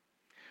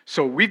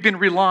 So we've been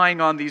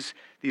relying on these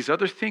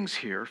other things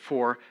here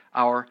for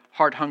our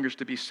heart hungers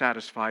to be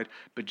satisfied,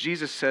 but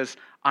Jesus says,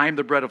 I am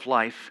the bread of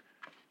life,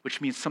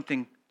 which means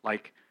something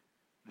like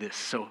this.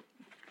 So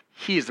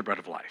He is the bread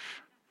of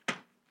life.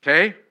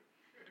 Okay?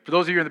 For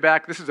those of you in the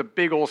back, this is a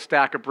big old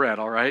stack of bread,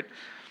 all right?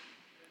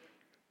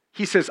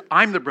 He says,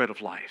 I'm the bread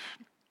of life.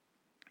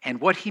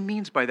 And what He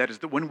means by that is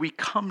that when we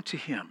come to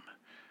Him,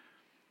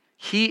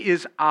 He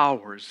is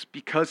ours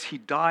because He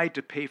died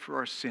to pay for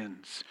our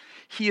sins.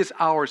 He is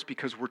ours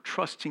because we're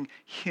trusting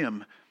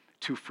Him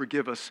to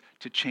forgive us,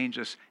 to change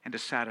us, and to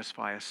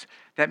satisfy us.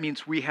 That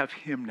means we have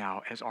Him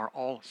now as our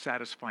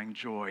all-satisfying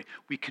joy.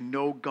 We can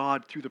know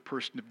God through the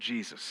person of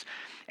Jesus.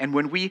 And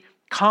when we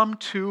come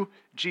to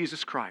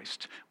Jesus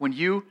Christ, when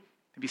you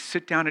maybe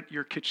sit down at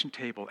your kitchen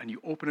table and you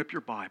open up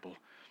your Bible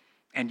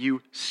and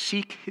you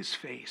seek His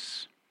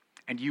face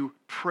and you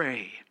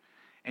pray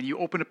and you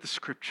open up the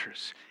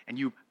Scriptures and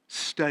you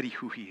study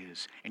who He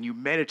is, and you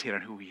meditate on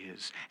who He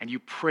is, and you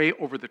pray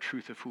over the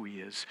truth of who He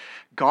is,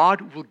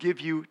 God will give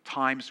you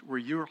times where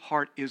your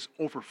heart is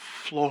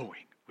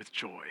overflowing with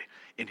joy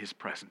in his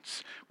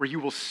presence, where you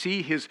will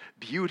see his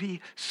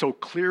beauty so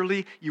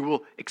clearly, you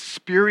will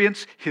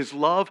experience his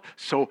love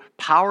so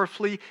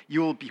powerfully,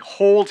 you will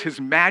behold his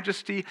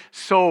majesty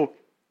so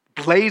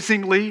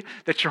blazingly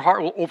that your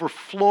heart will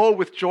overflow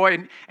with joy,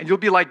 and you'll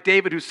be like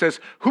David, who says,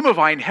 "Whom have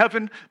I in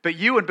heaven but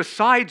you, and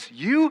besides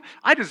you,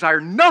 I desire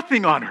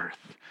nothing on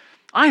earth.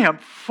 I am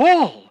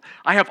full.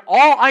 I have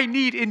all I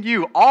need in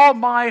you. All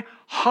my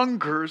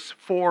hungers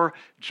for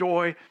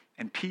joy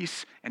and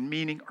peace and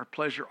meaning or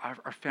pleasure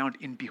are found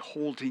in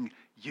beholding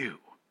you.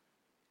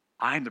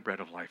 I am the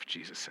bread of life,"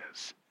 Jesus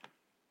says.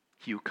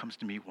 "He who comes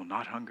to me will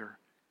not hunger.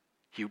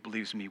 He who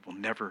believes in me will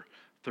never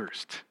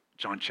thirst."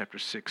 John chapter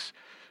 6,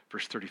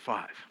 verse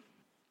 35.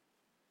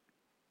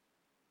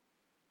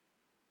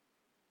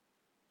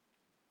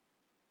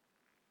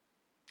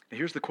 Now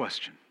here's the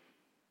question.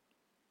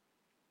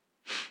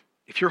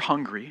 If you're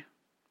hungry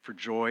for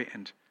joy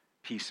and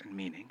peace and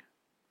meaning,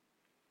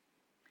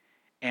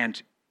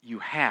 and you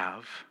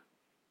have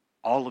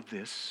all of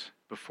this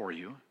before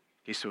you,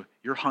 okay, so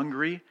you're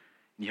hungry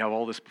and you have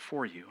all this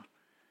before you,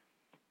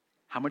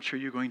 how much are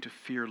you going to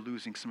fear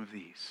losing some of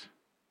these?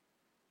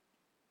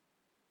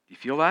 Do you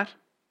feel that?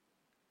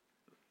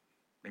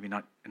 Maybe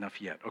not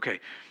enough yet. Okay,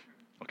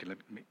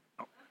 let me.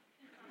 Oh.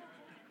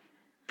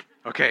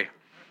 Okay.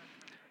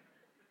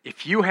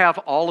 If you have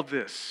all of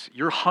this,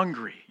 you're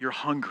hungry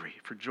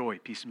for joy,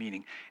 peace,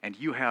 meaning, and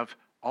you have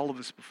all of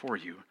this before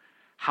you,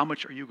 how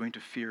much are you going to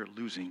fear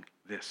losing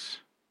this?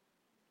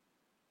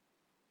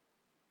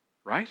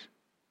 Right?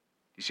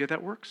 You see how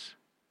that works?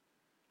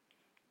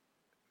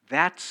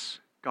 That's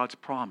God's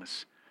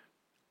promise.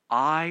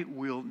 I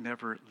will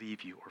never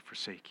leave you or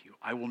forsake you.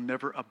 I will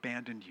never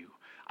abandon you.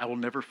 I will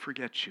never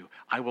forget you.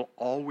 I will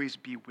always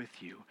be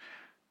with you.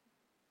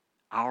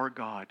 Our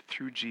God,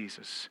 through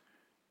Jesus,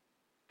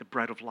 the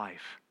bread of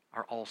life,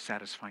 our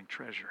all-satisfying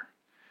treasure.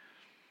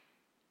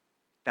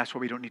 That's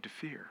why we don't need to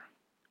fear.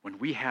 When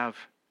we have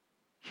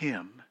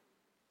him,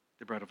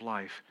 the bread of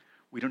life,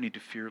 we don't need to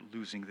fear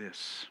losing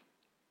this.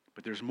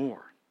 But there's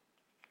more.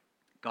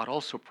 God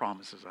also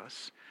promises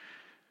us.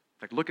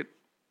 Like, look at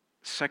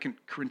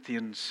 2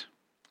 Corinthians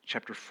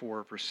chapter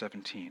 4, verse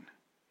 17.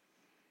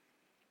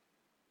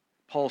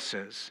 Paul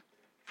says,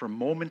 "For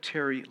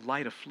momentary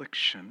light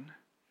affliction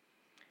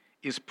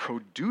is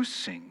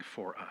producing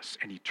for us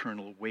an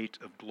eternal weight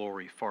of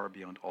glory far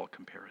beyond all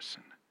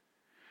comparison."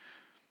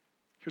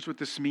 Here's what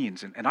this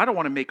means, and I don't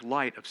want to make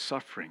light of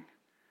suffering.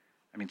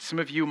 I mean, some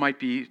of you might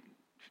be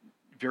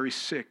very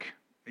sick,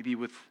 maybe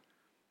with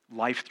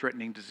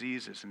life-threatening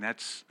diseases, and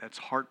that's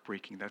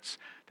heartbreaking. That's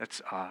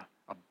a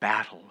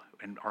battle,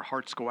 and our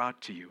hearts go out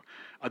to you.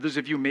 Others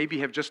of you maybe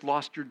have just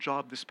lost your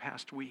job this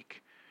past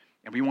week,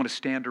 and we want to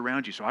stand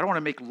around you. So I don't want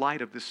to make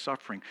light of this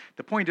suffering.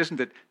 The point isn't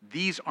that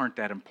these aren't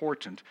that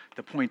important.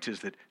 The point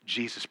is that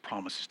Jesus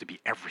promises to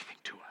be everything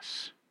to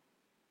us.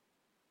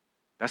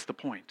 That's the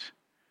point.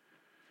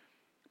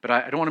 But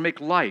I don't want to make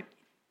light.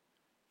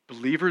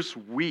 Believers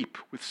weep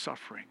with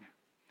suffering.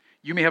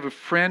 You may have a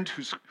friend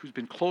who's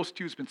been close to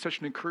you, who's been such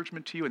an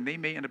encouragement to you, and they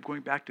may end up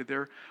going back to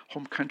their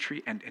home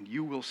country, and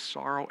you will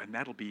sorrow, and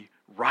that'll be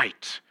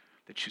right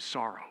that you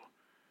sorrow.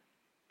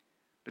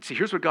 But see,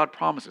 here's what God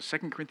promises,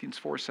 2 Corinthians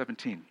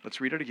 4:17.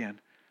 Let's read it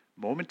again.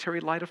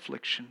 "Momentary light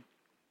affliction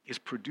is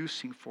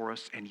producing for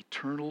us an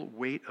eternal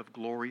weight of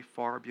glory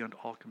far beyond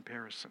all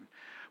comparison."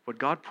 What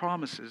God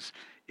promises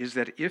is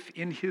that if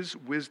in his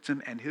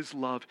wisdom and his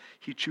love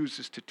he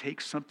chooses to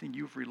take something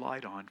you've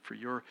relied on for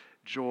your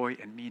joy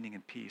and meaning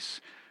and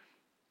peace,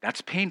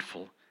 that's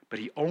painful, but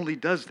he only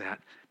does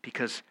that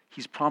because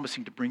he's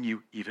promising to bring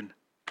you even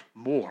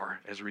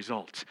more as a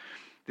result.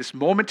 This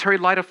momentary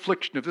light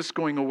affliction of this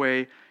going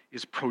away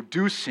is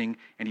producing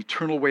an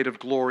eternal weight of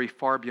glory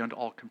far beyond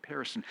all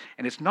comparison.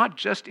 And it's not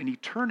just in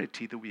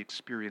eternity that we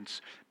experience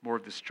more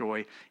of this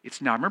joy.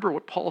 It's now. Remember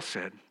what Paul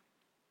said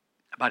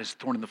about his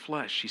thorn in the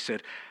flesh. He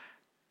said,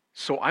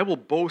 "So I will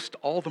boast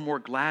all the more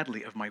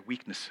gladly of my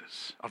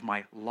weaknesses, of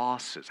my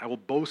losses. I will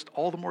boast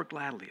all the more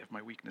gladly of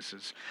my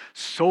weaknesses,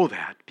 so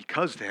that,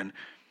 because then,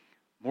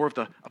 more of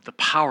the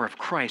power of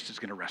Christ is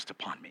going to rest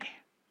upon me."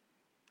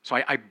 So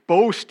I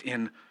boast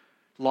in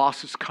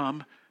losses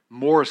come,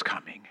 more is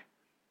coming.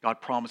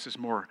 God promises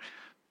more.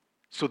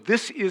 So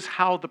this is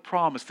how the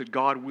promise that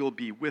God will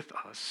be with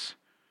us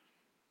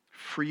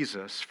frees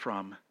us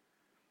from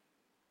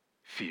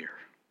fear.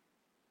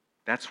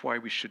 That's why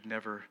we should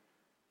never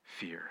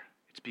fear.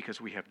 It's because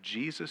we have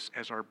Jesus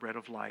as our bread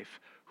of life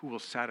who will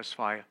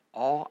satisfy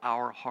all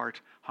our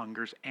heart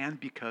hungers, and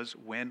because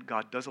when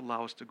God does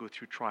allow us to go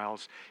through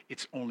trials,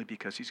 it's only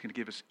because he's going to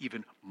give us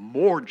even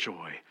more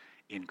joy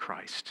in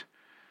Christ.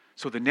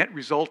 So the net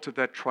result of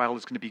that trial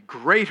is going to be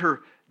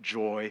greater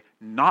joy,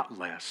 not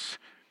less,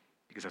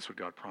 because that's what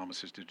God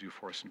promises to do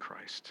for us in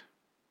Christ.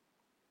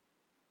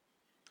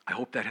 I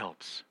hope that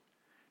helps.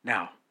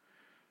 Now,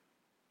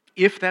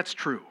 if that's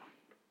true,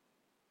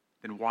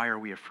 then why are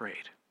we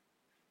afraid?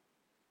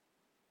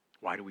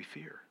 Why do we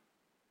fear?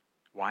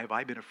 Why have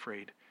I been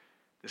afraid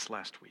this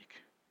last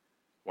week?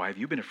 Why have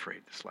you been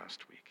afraid this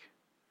last week?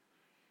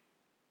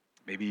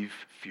 Maybe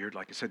you've feared,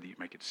 like I said, that you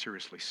might get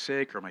seriously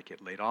sick or might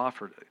get laid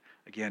off, or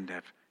again, to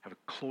have a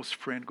close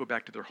friend go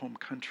back to their home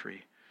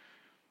country.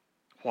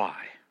 Why?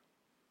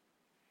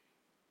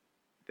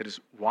 That is,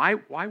 why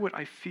would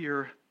I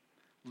fear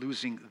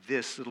losing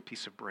this little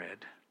piece of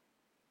bread?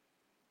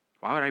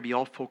 Why would I be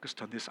all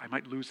focused on this? I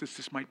might lose this,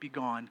 this might be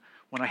gone,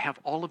 when I have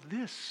all of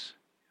this.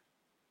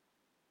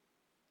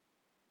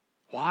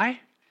 Why?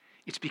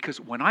 It's because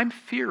when I'm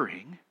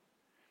fearing,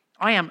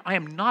 I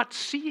am not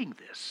seeing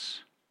this.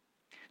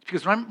 It's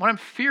because when I'm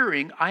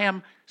fearing, I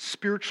am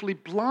spiritually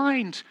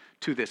blind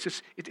to this.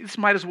 This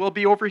might as well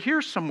be over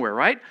here somewhere,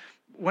 right?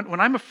 When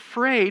I'm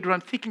afraid, when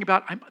I'm thinking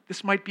about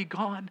this might be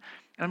gone,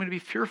 and I'm going to be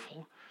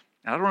fearful,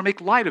 and I don't want to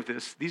make light of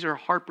this. These are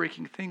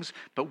heartbreaking things.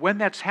 But when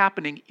that's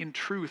happening, in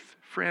truth,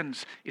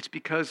 friends, it's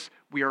because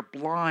we are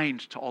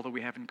blind to all that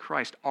we have in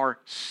Christ. Our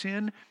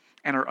sin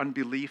and our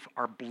unbelief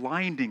are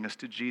blinding us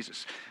to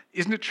Jesus.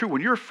 Isn't it true?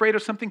 When you're afraid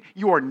of something,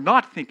 you are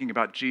not thinking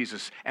about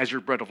Jesus as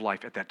your bread of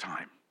life at that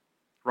time,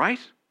 right?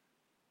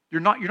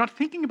 You're not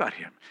thinking about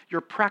him. You're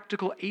a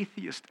practical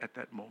atheist at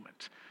that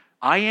moment.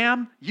 I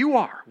am, you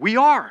are, we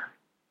are.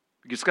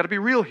 We just got to be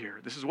real here.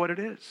 This is what it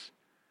is.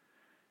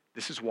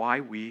 This is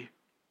why we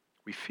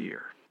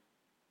fear.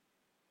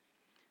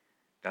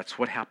 That's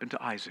what happened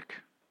to Isaac.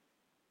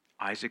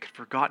 Isaac had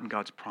forgotten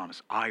God's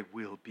promise. I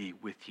will be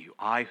with you.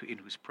 I, in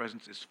whose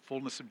presence is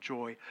fullness of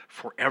joy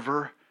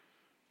forever.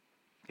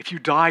 If you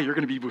die, you're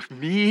going to be with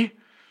me.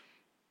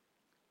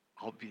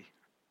 I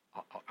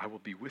will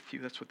be with you.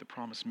 That's what the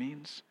promise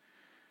means.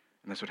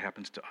 And that's what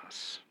happens to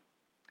us.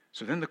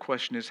 So then the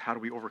question is, how do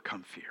we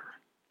overcome fear?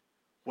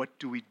 What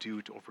do we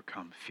do to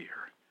overcome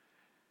fear?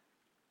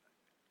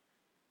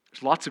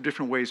 There's lots of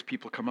different ways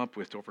people come up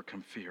with to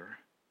overcome fear.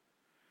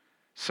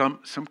 Some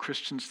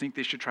Christians think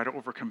they should try to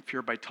overcome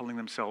fear by telling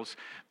themselves,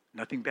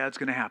 nothing bad's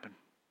going to happen.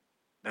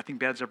 Nothing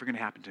bad's ever going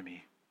to happen to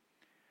me.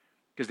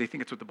 Because they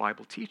think it's what the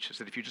Bible teaches,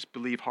 that if you just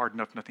believe hard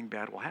enough, nothing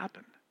bad will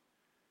happen.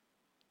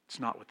 It's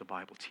not what the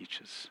Bible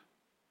teaches.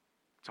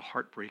 It's a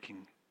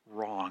heartbreaking,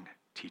 wrong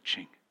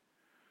teaching.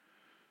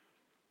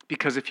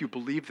 Because if you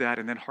believe that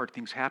and then hard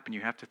things happen,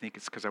 you have to think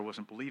it's because I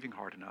wasn't believing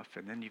hard enough.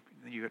 And then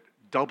you get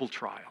double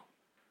trial,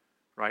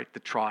 right? The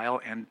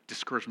trial and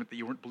discouragement that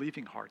you weren't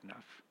believing hard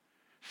enough.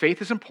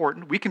 Faith is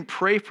important. We can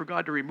pray for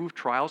God to remove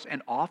trials,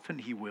 and often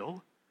he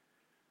will,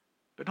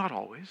 but not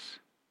always.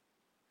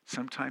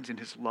 Sometimes in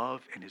his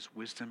love and his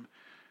wisdom,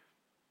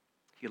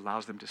 he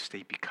allows them to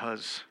stay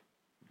because,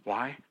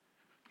 why?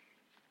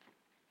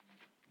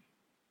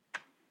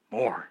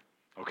 More.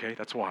 Okay,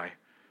 that's why.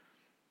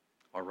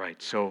 All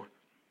right, so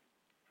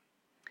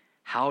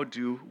how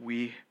do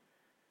we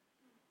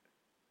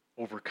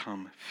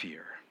overcome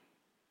fear?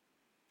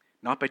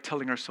 Not by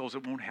telling ourselves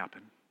it won't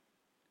happen.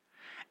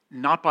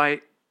 Not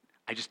by,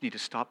 I just need to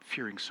stop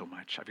fearing so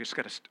much. I've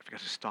got to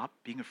stop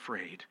being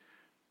afraid.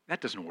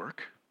 That doesn't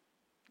work.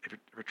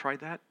 Ever tried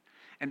that?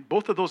 And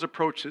both of those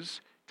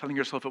approaches, telling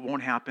yourself it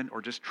won't happen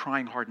or just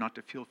trying hard not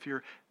to feel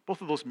fear,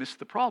 both of those miss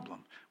the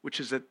problem, which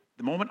is that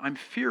the moment I'm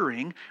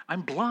fearing,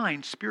 I'm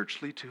blind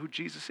spiritually to who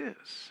Jesus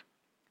is.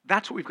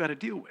 That's what we've got to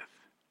deal with.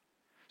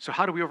 So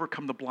how do we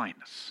overcome the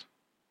blindness?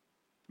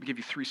 Let me give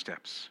you 3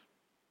 steps.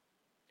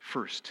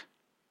 First,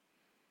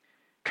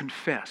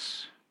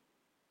 confess.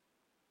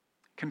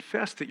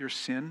 Confess that your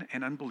sin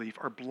and unbelief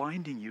are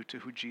blinding you to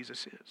who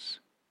Jesus is.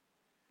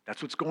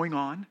 That's what's going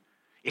on.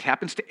 It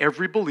happens to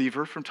every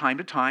believer from time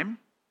to time,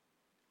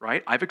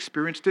 right? I've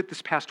experienced it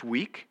this past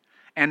week,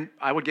 and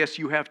I would guess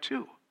you have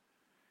too.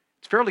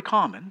 It's fairly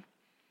common,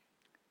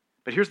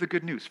 but here's the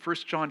good news. 1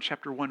 John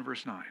chapter 1,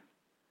 verse 9.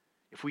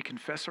 If we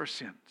confess our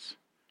sins,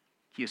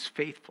 he is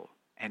faithful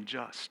and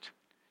just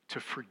to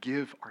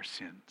forgive our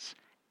sins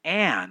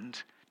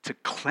and to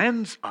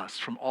cleanse us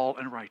from all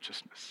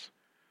unrighteousness.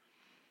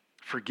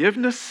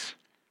 Forgiveness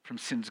from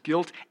sin's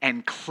guilt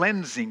and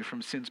cleansing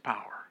from sin's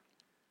power.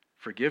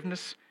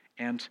 Forgiveness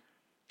and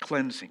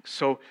cleansing.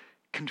 So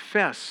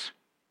confess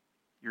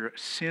your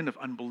sin of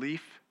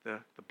unbelief, the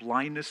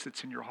blindness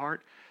that's in your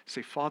heart.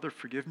 Say, Father,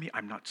 forgive me.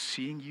 I'm not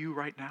seeing you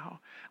right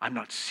now. I'm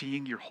not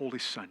seeing your holy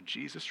son,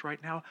 Jesus,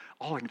 right now.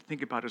 All I can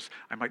think about is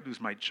I might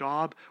lose my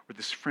job, or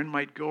this friend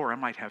might go, or I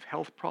might have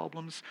health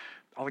problems.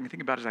 All I can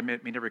think about is I may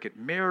never get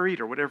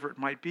married, or whatever it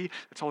might be.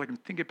 That's all I can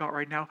think about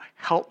right now.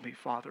 Help me,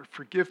 Father.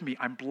 Forgive me.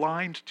 I'm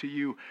blind to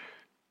you.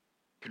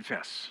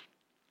 Confess.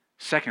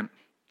 Second,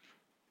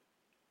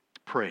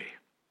 pray.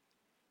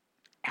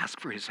 Ask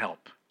for his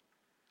help.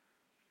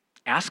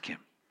 Ask him,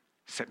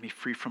 set me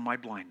free from my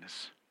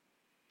blindness.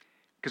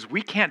 Because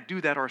we can't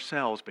do that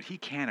ourselves, but he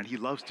can, and he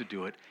loves to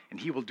do it, and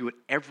he will do it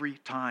every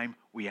time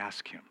we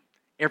ask him.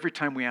 Every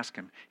time we ask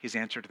him, his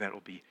answer to that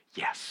will be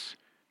yes,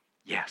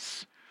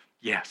 yes,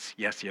 yes,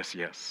 yes, yes,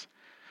 yes.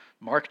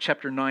 Mark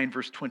chapter 9,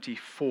 verse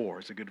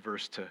 24 is a good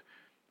verse to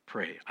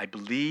pray. I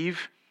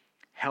believe,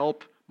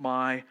 help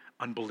my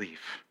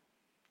unbelief.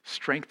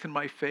 Strengthen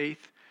my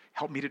faith,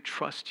 help me to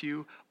trust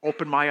you,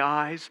 open my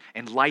eyes,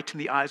 enlighten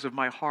the eyes of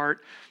my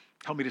heart.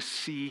 Help me to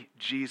see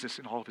Jesus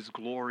in all of his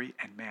glory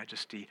and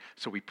majesty.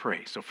 So we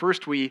pray. So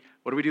first what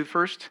do we do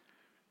first?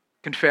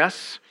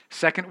 confess.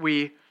 Second,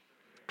 we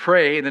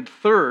pray. And then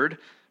third,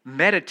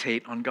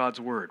 meditate on God's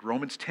word.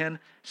 Romans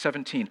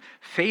 10:17.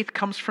 Faith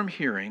comes from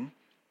hearing,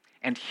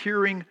 and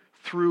hearing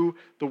through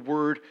the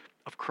word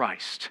of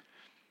Christ.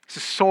 This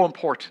is so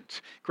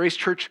important. Grace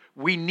Church,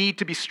 we need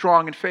to be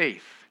strong in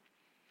faith.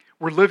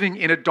 We're living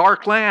in a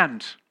dark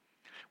land.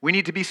 We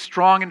need to be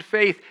strong in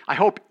faith. I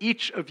hope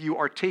each of you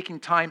are taking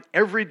time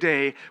every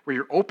day where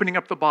you're opening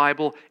up the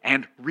Bible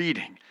and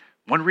reading.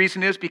 One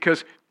reason is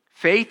because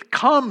faith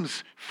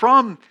comes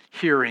from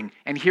hearing,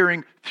 and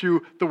hearing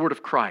through the word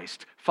of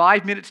Christ.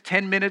 5 minutes,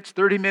 10 minutes,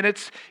 30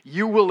 minutes,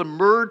 you will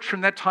emerge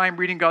from that time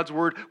reading God's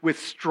word with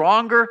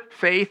stronger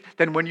faith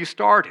than when you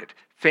started.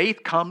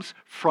 Faith comes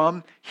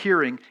from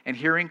hearing, and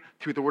hearing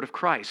through the word of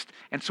Christ.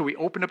 And so we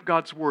open up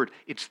God's word.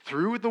 It's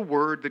through the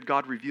word that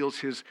God reveals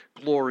his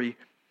glory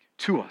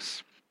to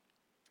us.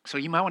 So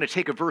you might want to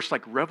take a verse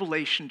like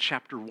Revelation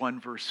chapter 1,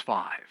 verse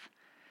 5.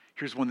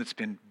 Here's one that's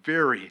been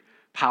very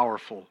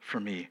powerful for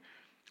me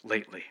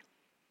lately.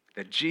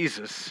 That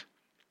Jesus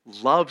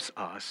loves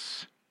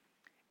us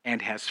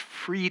and has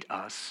freed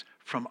us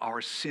from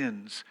our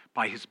sins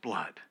by his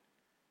blood.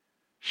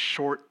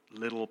 Short,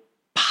 little,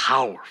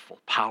 powerful,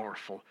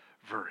 powerful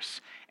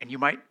verse. And you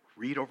might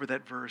read over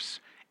that verse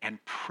and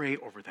pray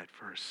over that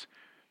verse.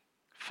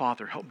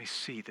 Father, help me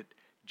see that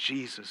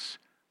Jesus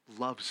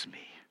loves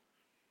me.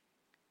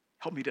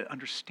 Help me to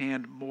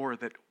understand more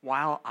that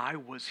while I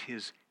was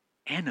his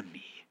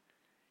enemy,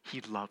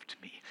 he loved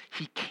me.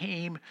 He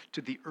came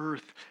to the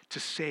earth to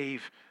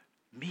save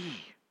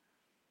me.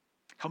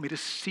 Help me to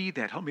see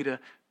that. Help me to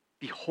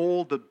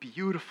behold the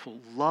beautiful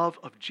love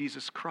of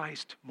Jesus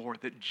Christ more.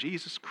 That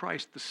Jesus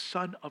Christ, the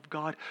Son of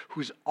God,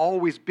 who's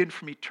always been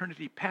from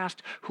eternity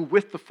past, who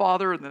with the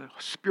Father and the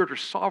Spirit are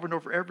sovereign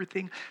over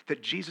everything,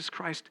 that Jesus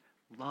Christ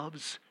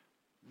loves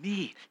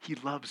me. He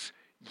loves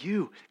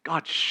you.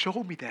 God,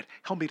 show me that.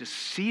 Help me to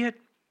see it.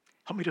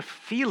 Help me to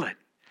feel it.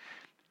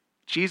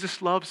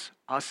 Jesus loves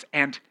us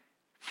and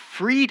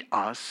freed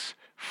us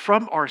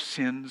from our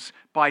sins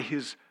by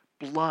his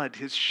blood,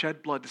 his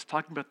shed blood. It's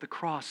talking about the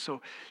cross.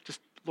 So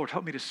just, Lord,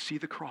 help me to see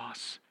the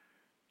cross.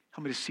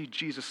 Help me to see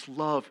Jesus'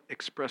 love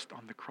expressed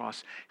on the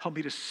cross. Help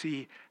me to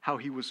see how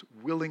he was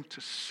willing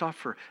to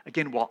suffer.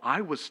 Again, while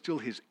I was still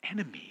his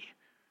enemy,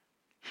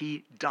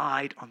 he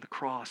died on the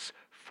cross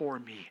for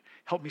me.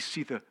 Help me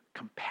see the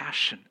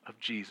compassion of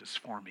Jesus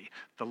for me,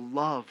 the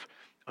love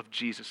of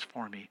Jesus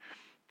for me,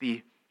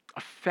 the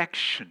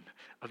affection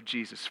of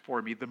Jesus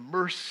for me, the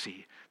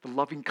mercy, the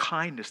loving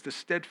kindness, the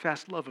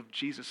steadfast love of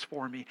Jesus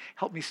for me.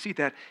 Help me see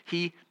that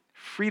he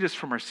freed us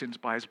from our sins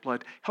by his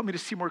blood. Help me to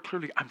see more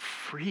clearly, I'm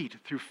freed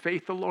through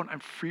faith alone. I'm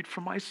freed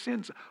from my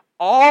sins.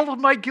 All of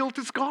my guilt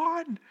is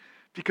gone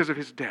because of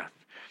his death.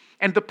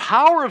 And the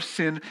power of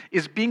sin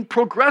is being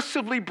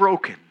progressively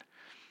broken.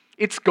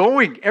 It's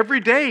going every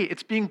day.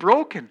 It's being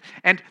broken.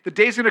 And the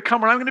day's going to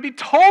come where I'm going to be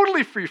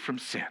totally free from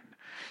sin.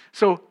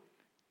 So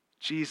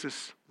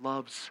Jesus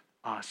loves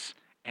us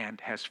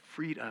and has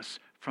freed us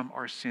from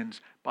our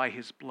sins by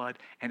his blood.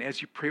 And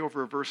as you pray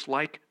over a verse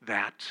like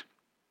that,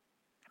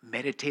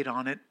 meditate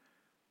on it,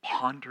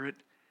 ponder it,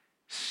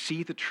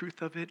 see the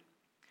truth of it,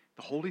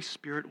 the Holy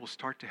Spirit will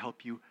start to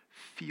help you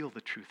feel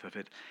the truth of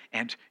it.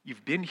 And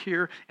you've been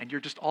here and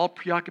you're just all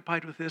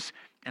preoccupied with this,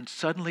 and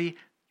suddenly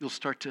you'll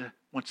start to,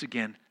 once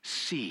again,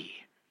 see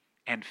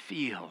and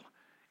feel.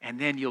 And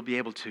then you'll be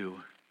able to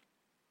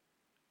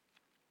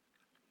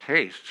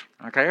taste,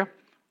 okay?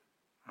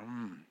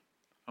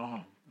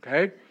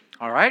 Okay?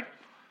 All right?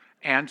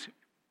 And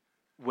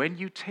when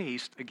you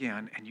taste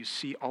again and you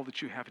see all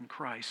that you have in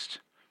Christ,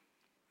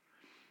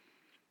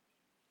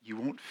 you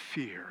won't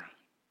fear.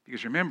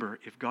 Because remember,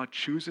 if God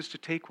chooses to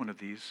take one of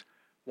these,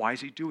 why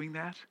is he doing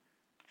that?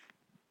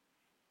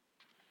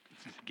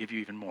 He'll give you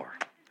even more,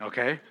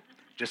 okay?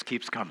 Just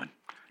keeps coming.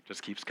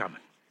 Just keeps coming.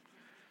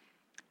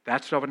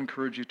 That's what I would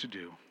encourage you to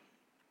do.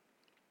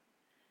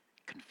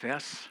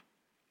 Confess,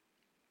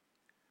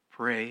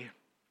 pray,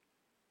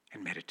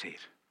 and meditate.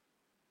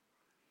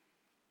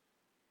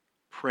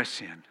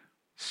 Press in.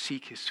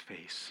 Seek his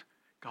face.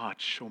 God,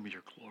 show me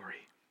your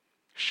glory.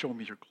 Show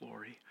me your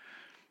glory.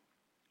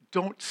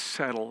 Don't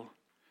settle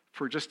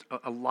for just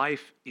a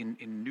life in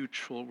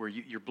neutral where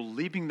you're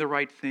believing the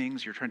right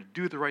things, you're trying to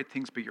do the right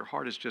things, but your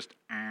heart is just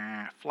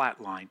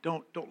flatline.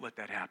 Don't let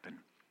that happen.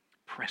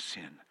 Press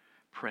in.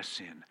 Press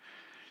in.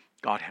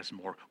 God has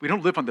more. We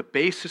don't live on the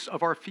basis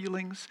of our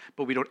feelings,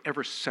 but we don't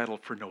ever settle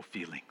for no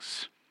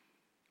feelings.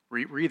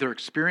 We're either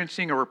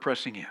experiencing or we're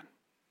pressing in.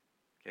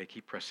 Okay,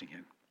 keep pressing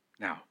in.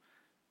 Now,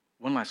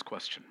 one last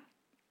question.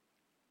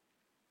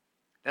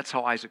 That's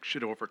how Isaac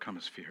should overcome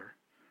his fear.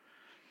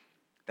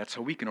 That's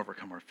how we can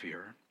overcome our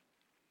fear.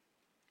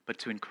 But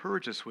to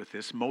encourage us with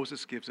this,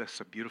 Moses gives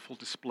us a beautiful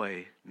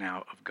display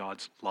now of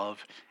God's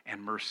love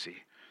and mercy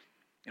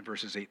in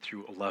verses 8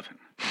 through 11.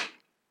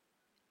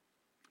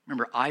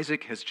 Remember,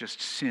 Isaac has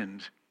just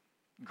sinned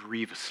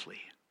grievously.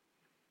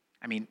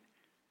 I mean,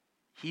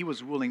 he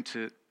was willing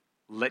to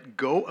let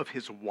go of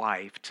his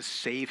wife to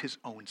save his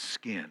own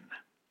skin.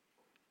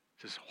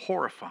 This is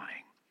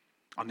horrifying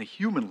on the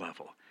human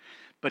level.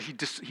 But he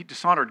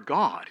dishonored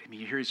God. I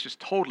mean, here he's just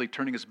totally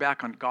turning his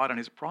back on God and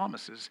his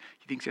promises.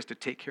 He thinks he has to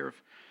take care of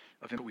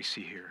him. What we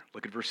see here.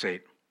 Look at verse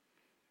 8.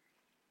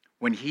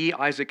 When he,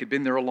 Isaac, had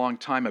been there a long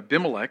time,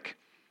 Abimelech,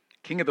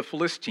 king of the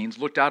Philistines,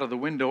 looked out of the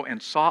window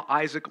and saw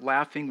Isaac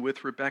laughing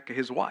with Rebekah,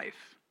 his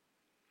wife.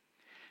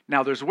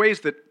 Now, there's ways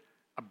that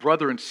a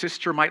brother and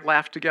sister might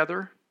laugh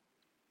together,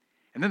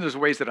 and then there's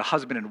ways that a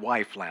husband and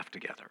wife laugh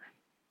together.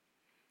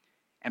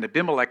 And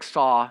Abimelech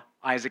saw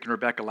Isaac and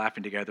Rebekah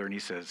laughing together, and he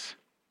says,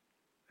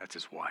 that's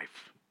his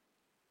wife.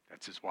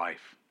 That's his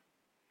wife.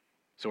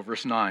 So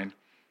verse 9.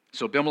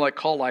 So Abimelech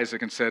called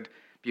Isaac and said,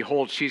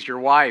 behold, she's your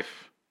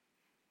wife.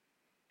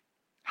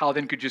 How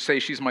then could you say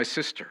she's my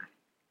sister?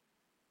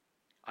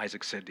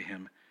 Isaac said to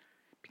him,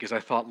 because I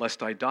thought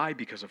lest I die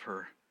because of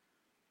her.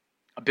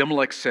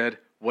 Abimelech said,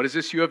 what is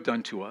this you have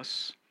done to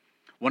us?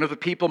 One of the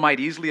people might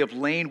easily have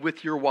lain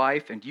with your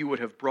wife, and you would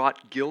have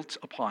brought guilt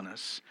upon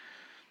us.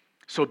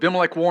 So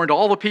Abimelech warned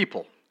all the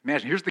people.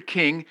 Imagine, here's the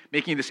king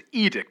making this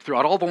edict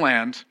throughout all the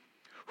land.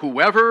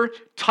 Whoever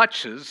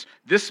touches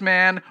this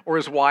man or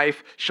his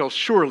wife shall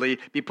surely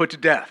be put to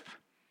death.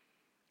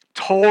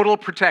 Total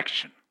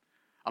protection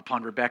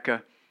upon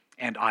Rebekah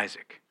and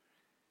Isaac.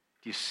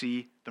 Do you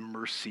see the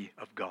mercy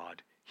of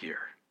God here?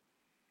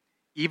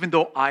 Even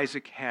though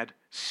Isaac had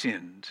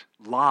sinned,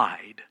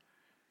 lied,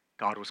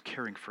 God was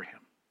caring for him.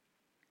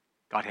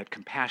 God had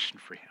compassion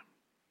for him.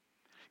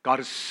 God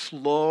is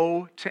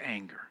slow to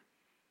anger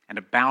and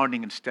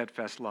abounding in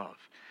steadfast love.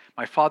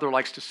 My father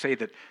likes to say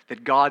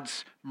that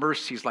God's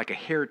mercy is like a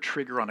hair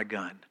trigger on a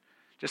gun.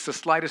 Just the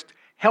slightest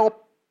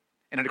help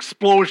and an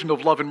explosion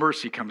of love and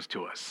mercy comes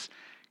to us.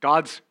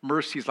 God's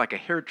mercy is like a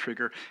hair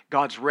trigger.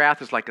 God's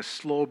wrath is like a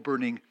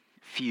slow-burning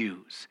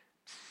fuse.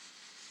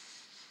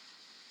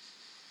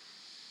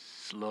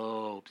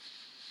 Slow,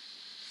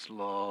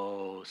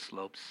 slow,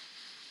 slow,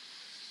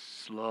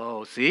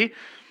 slow. See?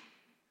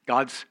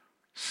 God's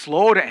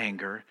slow to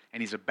anger,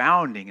 and he's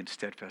abounding in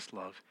steadfast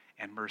love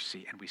and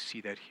mercy. And we see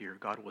that here.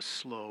 God was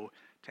slow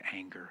to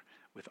anger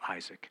with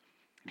Isaac.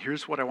 And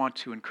here's what I want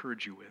to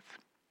encourage you with.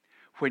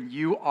 When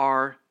you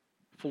are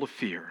full of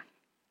fear,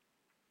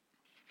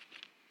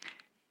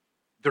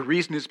 the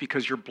reason is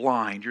because you're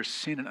blind. Your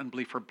sin and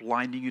unbelief are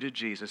blinding you to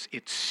Jesus.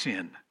 It's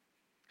sin.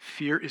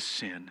 Fear is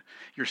sin.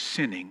 You're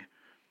sinning.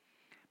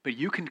 But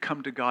you can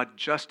come to God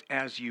just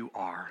as you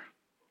are,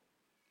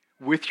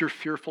 with your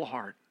fearful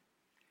heart.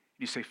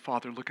 You say,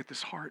 Father, look at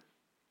this heart.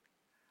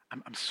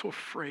 I'm so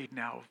afraid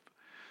now of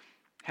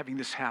having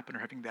this happen or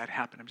having that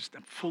happen.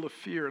 I'm full of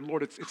fear. And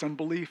Lord, it's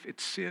unbelief,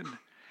 it's sin.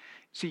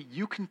 See,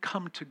 you can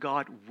come to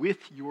God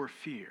with your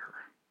fear.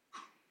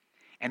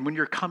 And when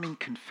you're coming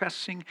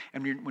confessing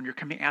and when you're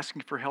coming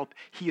asking for help,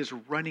 he is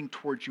running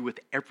towards you with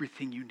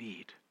everything you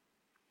need.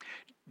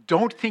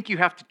 Don't think you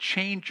have to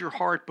change your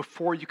heart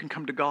before you can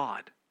come to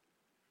God.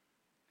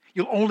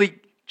 You'll only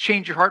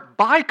change your heart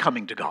by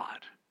coming to God.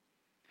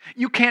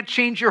 You can't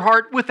change your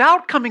heart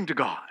without coming to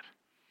God.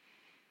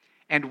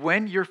 And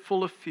when you're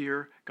full of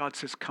fear, God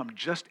says, come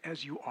just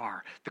as you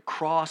are. The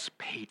cross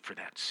paid for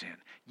that sin.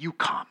 You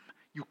come.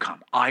 You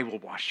come. I will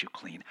wash you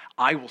clean.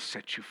 I will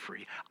set you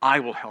free.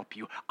 I will help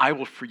you. I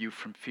will free you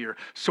from fear.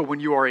 So when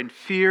you are in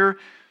fear,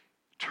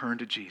 turn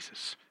to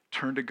Jesus.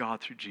 Turn to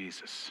God through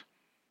Jesus.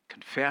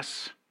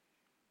 Confess,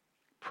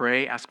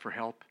 pray, ask for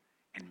help,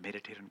 and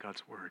meditate on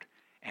God's word.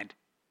 And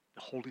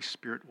the Holy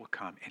Spirit will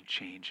come and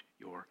change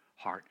your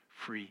heart,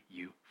 free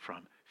you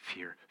from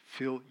fear,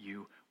 fill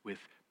you with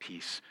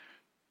peace.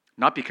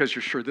 Not because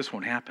you're sure this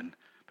won't happen,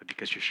 but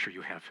because you're sure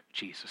you have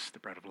Jesus, the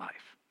bread of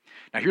life.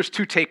 Now here's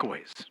two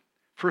takeaways.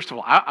 First of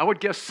all, I would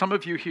guess some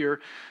of you here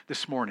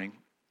this morning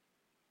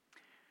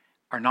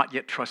are not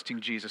yet trusting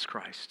Jesus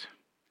Christ.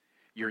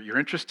 You're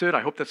interested.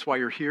 I hope that's why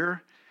you're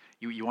here.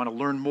 You want to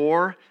learn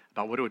more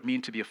about what it would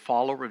mean to be a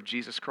follower of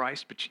Jesus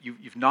Christ, but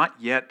you've not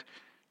yet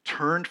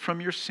turned from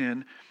your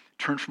sin,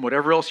 turned from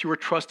whatever else you were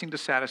trusting to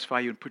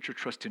satisfy you, and put your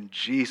trust in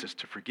Jesus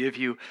to forgive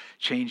you,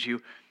 change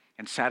you,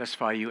 and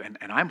satisfy you. And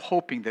I'm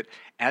hoping that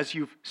as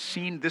you've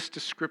seen this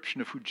description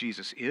of who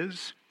Jesus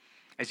is,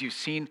 as you've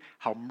seen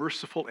how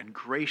merciful and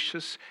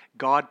gracious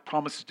God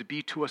promises to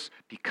be to us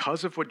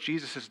because of what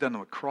Jesus has done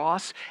on the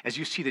cross, as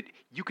you see that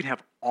you can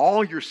have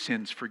all your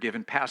sins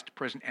forgiven, past,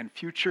 present, and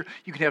future,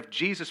 you can have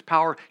Jesus'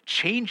 power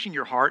changing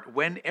your heart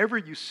whenever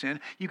you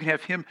sin, you can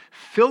have him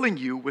filling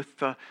you with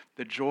the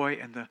joy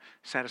and the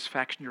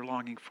satisfaction you're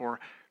longing for.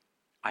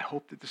 I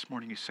hope that this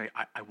morning you say,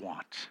 I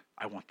want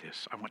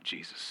this. I want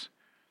Jesus.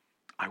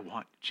 I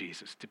want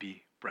Jesus to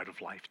be bread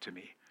of life to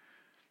me.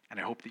 And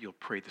I hope that you'll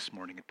pray this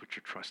morning and put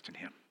your trust in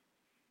him.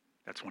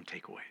 That's one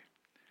takeaway.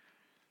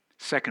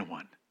 Second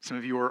one, some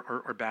of you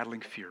are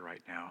battling fear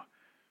right now.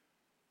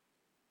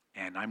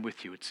 And I'm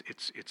with you. It's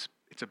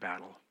a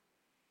battle.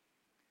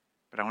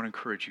 But I want to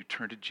encourage you,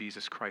 turn to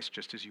Jesus Christ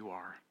just as you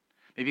are.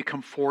 Maybe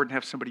come forward and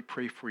have somebody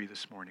pray for you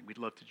this morning. We'd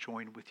love to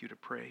join with you to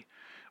pray.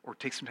 Or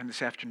take some time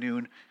this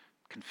afternoon,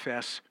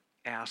 confess,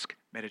 ask,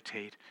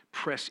 meditate,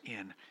 press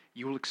in.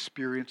 You will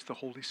experience the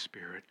Holy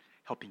Spirit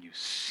helping you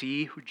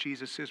see who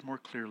Jesus is more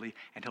clearly,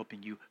 and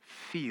helping you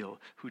feel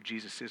who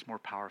Jesus is more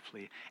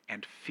powerfully.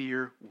 And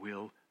fear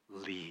will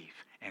leave,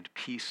 and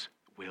peace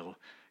will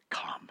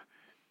come.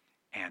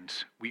 And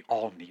we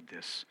all need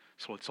this.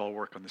 So let's all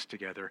work on this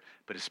together.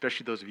 But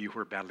especially those of you who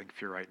are battling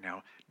fear right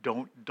now,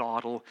 don't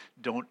dawdle,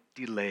 don't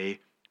delay,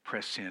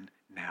 press in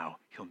now.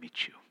 He'll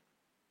meet you.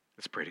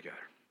 Let's pray together.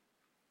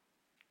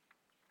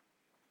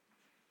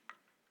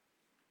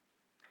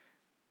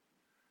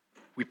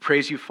 We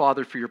praise you,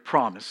 Father, for your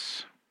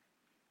promise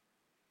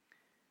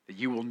that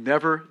you will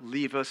never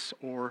leave us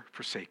or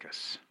forsake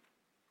us.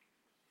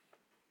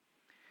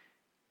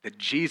 That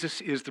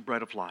Jesus is the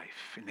bread of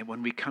life, and that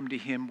when we come to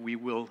him, we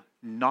will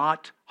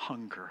not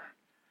hunger.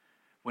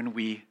 When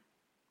we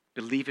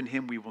believe in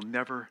him, we will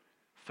never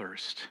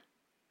thirst.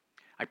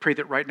 I pray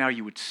that right now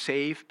you would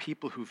save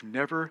people who've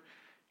never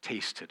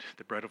tasted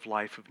the bread of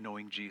life of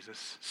knowing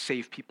Jesus.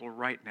 Save people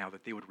right now,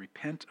 that they would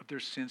repent of their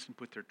sins and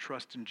put their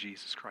trust in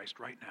Jesus Christ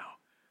right now.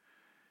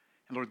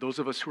 And Lord, those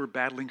of us who are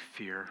battling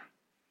fear,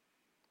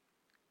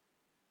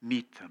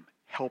 meet them,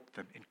 help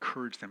them,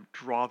 encourage them,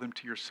 draw them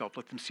to yourself.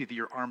 Let them see that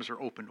your arms are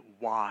open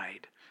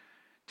wide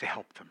to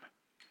help them,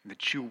 and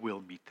that you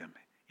will meet them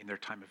in their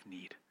time of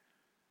need.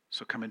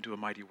 So come and do a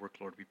mighty work,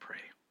 Lord, we pray.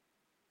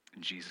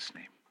 In Jesus'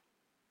 name.